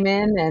regime came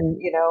in and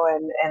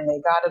they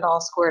got it all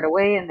squared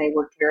away, and they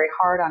worked very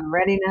hard on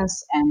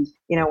readiness. And,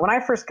 when I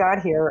first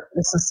got here,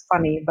 this is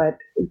funny, but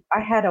I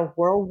had a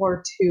World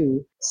War II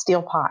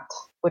steel pot,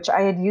 which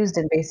I had used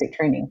in basic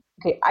training.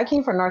 Okay, I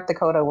came from North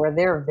Dakota where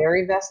they're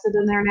very vested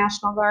in their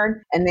National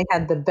Guard, and they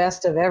had the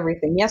best of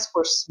everything. Yes,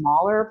 we're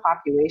smaller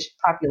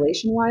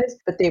population-wise,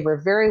 but they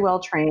were very well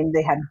trained.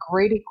 They had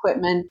great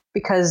equipment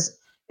because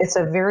it's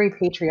a very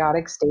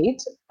patriotic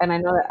state. And I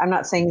know that I'm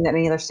not saying that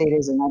any other state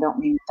isn't. I don't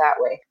mean it that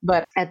way.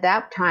 But at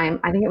that time,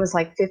 I think it was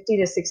like 50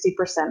 to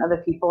 60% of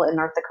the people in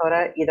North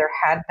Dakota either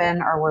had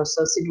been or were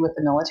associated with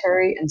the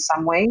military in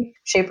some way,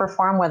 shape, or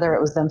form, whether it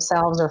was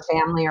themselves or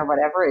family or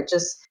whatever.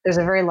 There's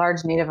a very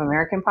large Native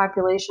American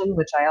population,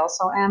 which I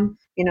also am.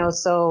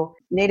 So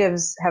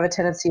Natives have a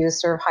tendency to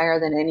serve higher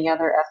than any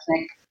other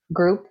ethnic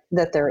group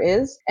that there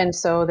is. And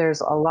so there's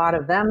a lot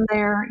of them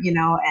there,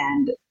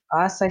 and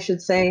us, I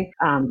should say.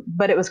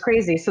 But it was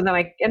crazy. So then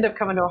I ended up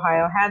coming to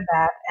Ohio, had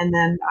that. And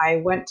then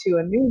I went to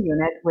a new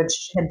unit,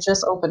 which had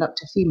just opened up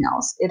to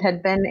females. It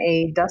had been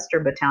a Duster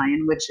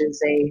battalion, which is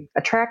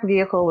a track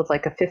vehicle with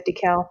like a 50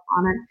 cal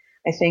on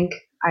it. I think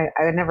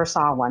I never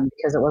saw one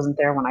because it wasn't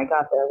there when I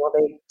got there. Well,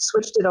 they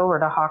switched it over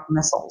to Hawk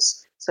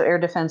missiles. So air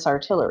defense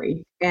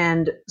artillery.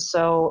 And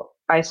so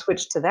I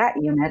switched to that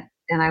unit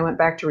and I went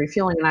back to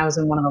refueling, and I was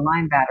in one of the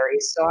line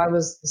batteries. So I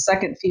was the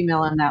second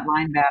female in that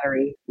line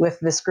battery with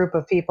this group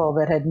of people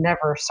that had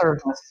never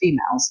served with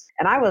females.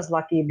 And I was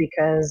lucky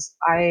because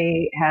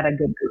I had a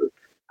good group.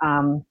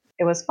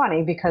 It was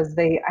funny because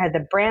I had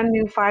the brand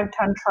new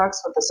 5-ton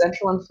trucks with the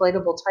central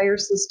inflatable tire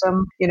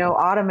system,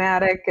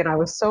 automatic. And I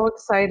was so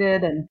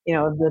excited. And,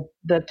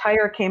 the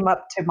tire came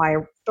up to my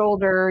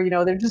shoulder,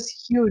 they're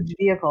just huge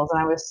vehicles.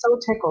 And I was so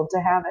tickled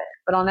to have it.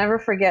 But I'll never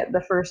forget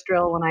the first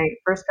drill when I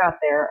first got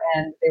there.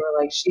 And they were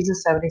like, she's a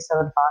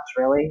 77 Fox,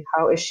 really?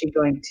 How is she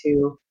going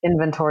to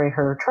inventory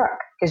her truck?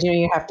 Because,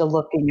 you have to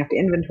look and you have to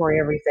inventory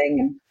everything.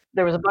 And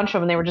there was a bunch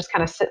of them. They were just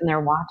kind of sitting there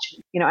watching,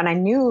 and I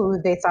knew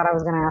they thought I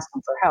was going to ask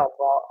them for help.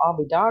 Well, I'll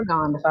be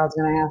doggone if I was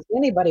going to ask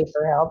anybody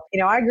for help.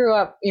 I grew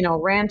up,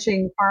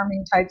 ranching,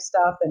 farming type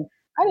stuff, and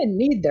I didn't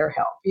need their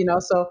help,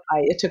 so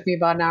it took me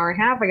about an hour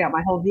and a half. I got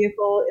my whole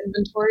vehicle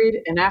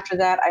inventoried. And after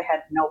that, I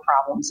had no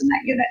problems in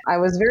that unit. I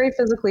was very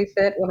physically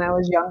fit when I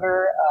was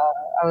younger.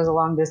 I was a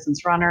long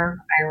distance runner.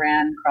 I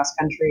ran cross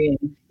country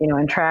and,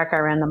 in track, I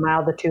ran the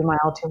mile, the 2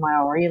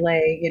 mile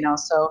relay,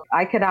 so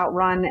I could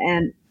outrun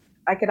and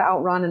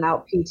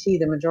out PT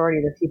the majority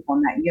of the people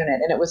in that unit.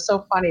 And it was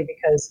so funny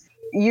because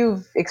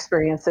you've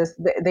experienced this.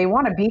 They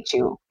want to beat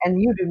you, and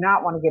you do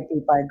not want to get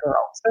beat by a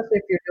girl, especially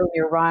if you're doing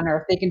your run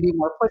or if they can do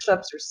more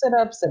push-ups or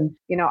sit-ups. And,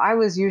 I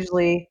was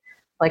usually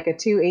like a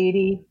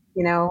 280,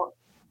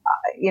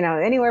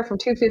 anywhere from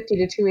 250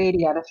 to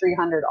 280 out of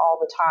 300 all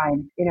the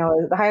time.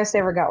 The highest I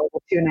ever got was a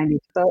 290.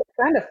 So it's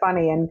kind of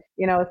funny. And,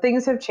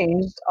 things have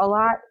changed a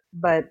lot,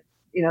 but,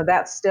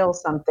 that's still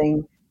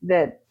something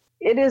that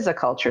it is a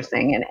culture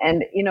thing.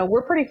 And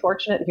we're pretty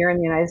fortunate here in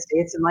the United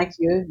States. And like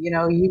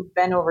you've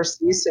been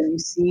overseas, so you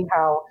see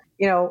how,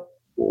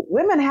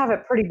 women have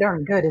it pretty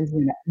darn good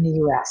in the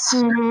U.S.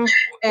 Mm-hmm.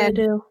 And,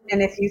 they do.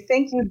 And if you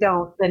think you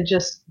don't, then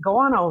just go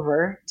on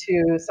over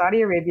to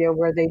Saudi Arabia,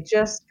 where they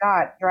just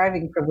got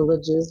driving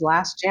privileges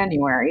last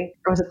January.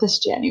 Or was it this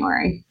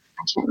January?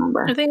 I can't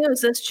remember. I think it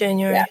was this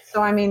January. Yeah.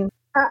 So,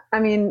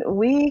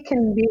 we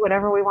can be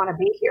whatever we want to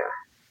be here.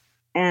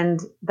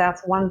 And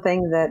that's one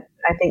thing that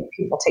I think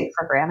people take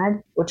for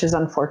granted, which is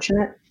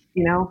unfortunate,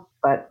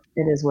 but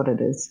it is what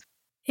it is.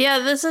 Yeah,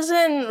 this has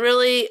been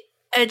really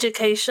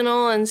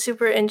educational and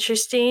super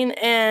interesting,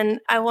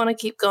 and I want to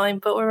keep going,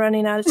 but we're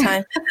running out of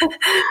time.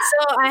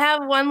 So I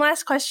have one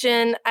last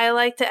question I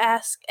like to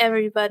ask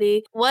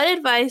everybody. What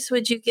advice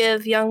would you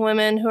give young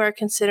women who are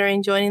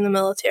considering joining the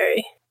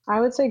military? I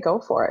would say go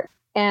for it.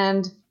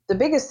 And the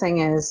biggest thing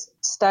is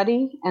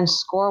study and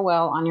score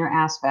well on your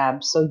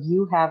ASVAB so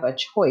you have a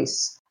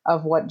choice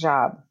of what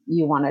job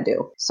you want to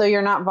do. So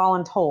you're not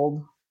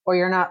voluntold, or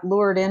you're not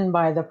lured in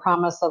by the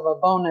promise of a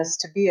bonus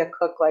to be a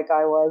cook like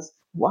I was.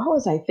 What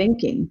was I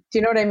thinking? Do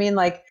you know what I mean?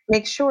 Like,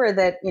 make sure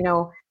that,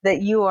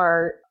 that you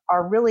are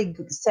really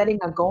setting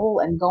a goal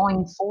and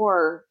going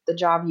for the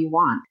job you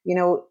want.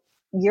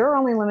 Your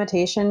only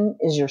limitation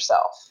is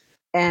yourself.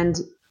 And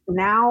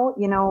now,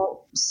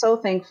 so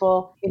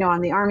thankful,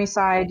 on the Army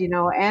side,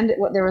 and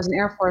there was an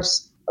Air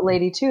Force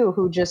lady too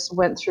who just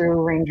went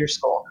through Ranger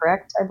School,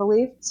 correct? I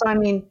believe. So,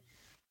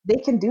 they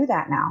can do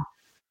that now.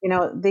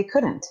 They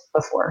couldn't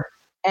before.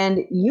 And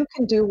you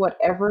can do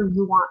whatever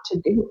you want to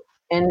do.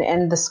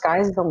 And the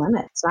sky's the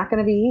limit. It's not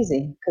going to be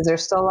easy because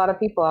there's still a lot of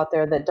people out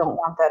there that don't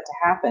want that to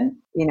happen.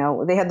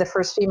 They had the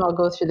first female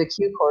go through the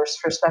Q course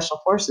for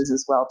special forces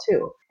as well,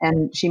 too.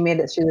 And she made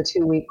it through the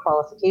 2-week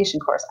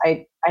qualification course.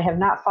 I have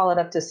not followed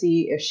up to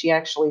see if she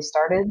actually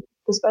started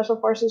the special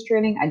forces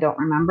training. I don't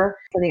remember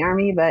for the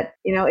Army, but,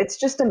 it's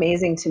just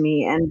amazing to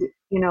me. And,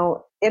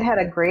 it had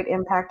a great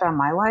impact on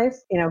my life.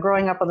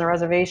 Growing up on the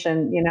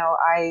reservation,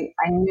 I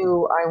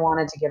knew I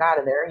wanted to get out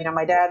of there.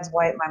 My dad's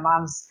white, my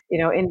mom's,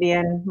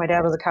 Indian. My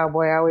dad was a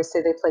cowboy. I always say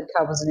they played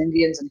cowboys and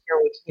Indians, and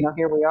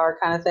here we are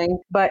kind of thing.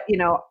 But,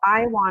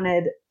 I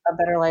wanted a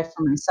better life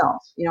for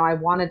myself. I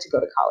wanted to go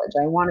to college.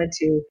 I wanted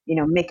to,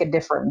 make a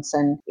difference.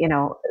 And,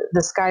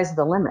 the sky's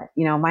the limit.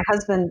 My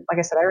husband, like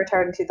I said, I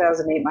retired in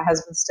 2008. My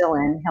husband's still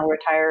in. He'll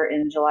retire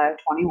in July of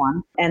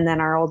 21. And then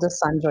our oldest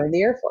son joined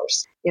the Air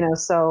Force.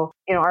 So,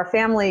 our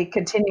family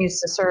continues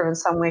to serve in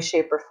some way,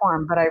 shape, or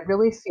form. But I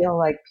really feel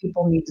like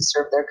people need to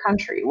serve their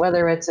country,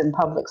 whether it's in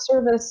public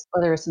service,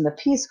 whether it's in the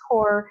Peace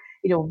Corps,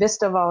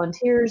 Vista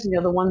volunteers,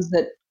 the ones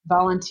that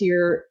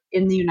volunteer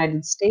in the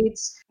United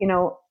States,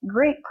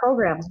 great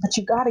programs, but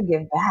you got to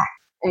give back.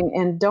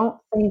 And don't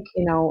think,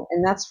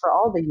 and that's for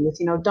all the youth,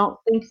 don't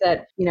think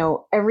that,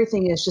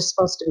 everything is just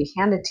supposed to be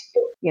handed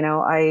to you.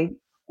 I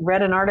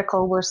read an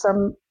article where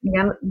some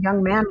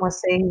young man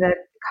was saying that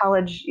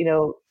college,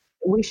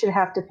 we should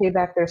have to pay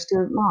back their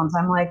student loans.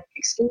 I'm like,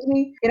 excuse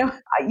me,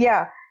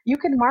 yeah, you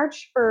can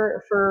march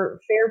for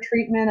fair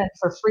treatment and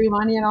for free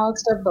money and all that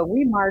stuff, but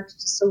we marched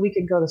so we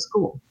could go to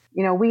school.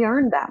 We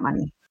earned that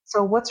money.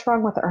 So what's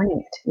wrong with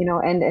earning it,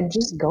 and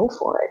just go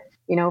for it,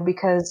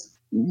 because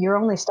you're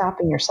only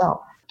stopping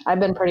yourself. I've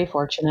been pretty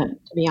fortunate,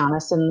 to be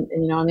honest. And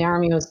the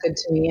Army was good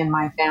to me and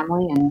my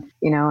family. And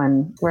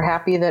we're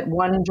happy that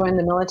one joined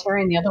the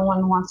military and the other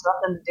one wants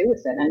nothing to do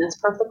with it. And it's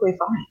perfectly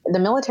fine. The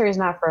military is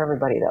not for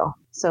everybody, though.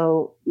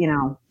 So,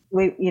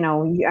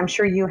 I'm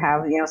sure you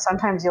have,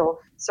 sometimes you'll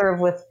serve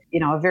with,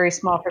 a very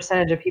small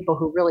percentage of people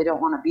who really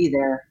don't want to be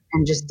there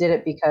and just did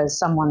it because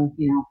someone,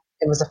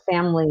 it was a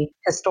family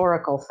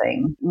historical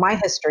thing. My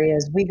history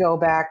is we go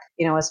back,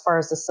 as far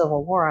as the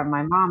Civil War on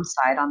my mom's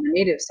side, on the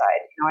Native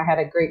side. I had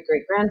a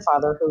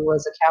great-great-grandfather who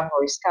was a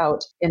cavalry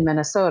scout in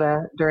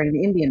Minnesota during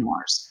the Indian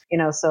Wars.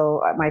 So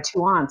my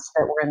two aunts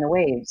that were in the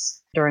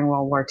waves during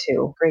World War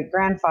II.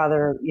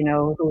 Great-grandfather,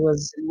 who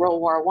was in World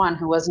War I,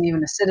 who wasn't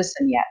even a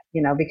citizen yet,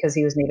 because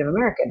he was Native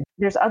American.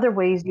 There's other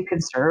ways you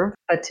can serve,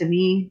 but to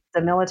me, the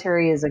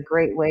military is a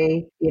great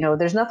way.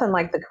 There's nothing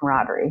like the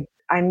camaraderie.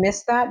 I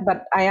miss that,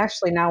 but I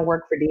actually now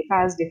work for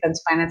DFAS,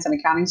 Defense Finance and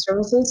Accounting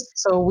Services.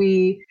 So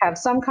we have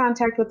some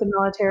contact with the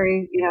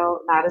military,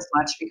 not as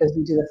much because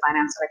we do the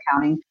finance and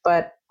accounting,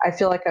 but I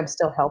feel like I'm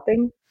still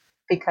helping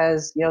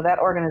because, that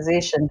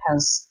organization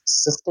has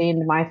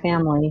sustained my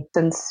family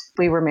since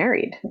we were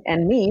married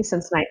and me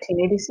since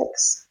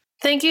 1986.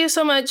 Thank you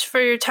so much for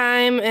your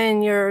time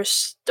and your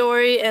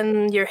story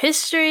and your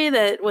history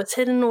that was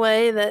hidden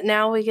away that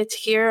now we get to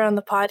hear on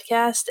the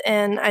podcast.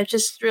 And I've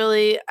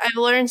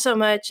learned so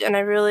much and I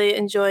really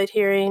enjoyed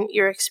hearing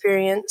your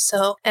experience.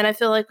 And I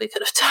feel like we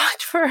could have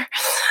talked for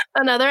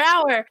another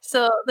hour.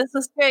 So this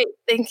was great.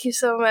 Thank you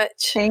so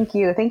much. Thank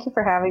you. Thank you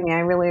for having me. I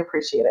really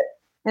appreciate it.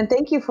 And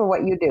thank you for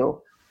what you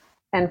do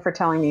and for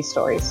telling these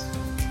stories.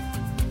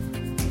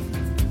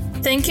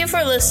 Thank you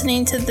for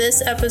listening to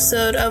this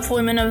episode of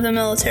Women of the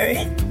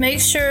Military. Make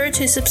sure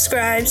to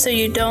subscribe so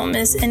you don't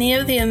miss any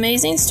of the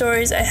amazing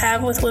stories I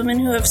have with women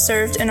who have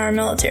served in our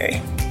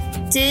military.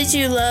 Did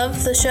you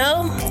love the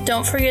show?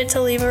 Don't forget to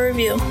leave a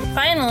review.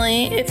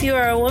 Finally, if you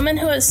are a woman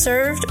who has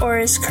served or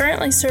is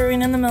currently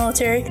serving in the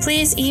military,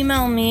 please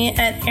email me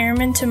at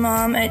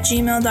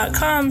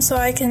airmantomom@gmail.com so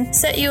I can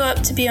set you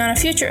up to be on a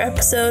future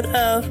episode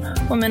of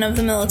Women of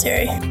the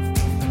Military.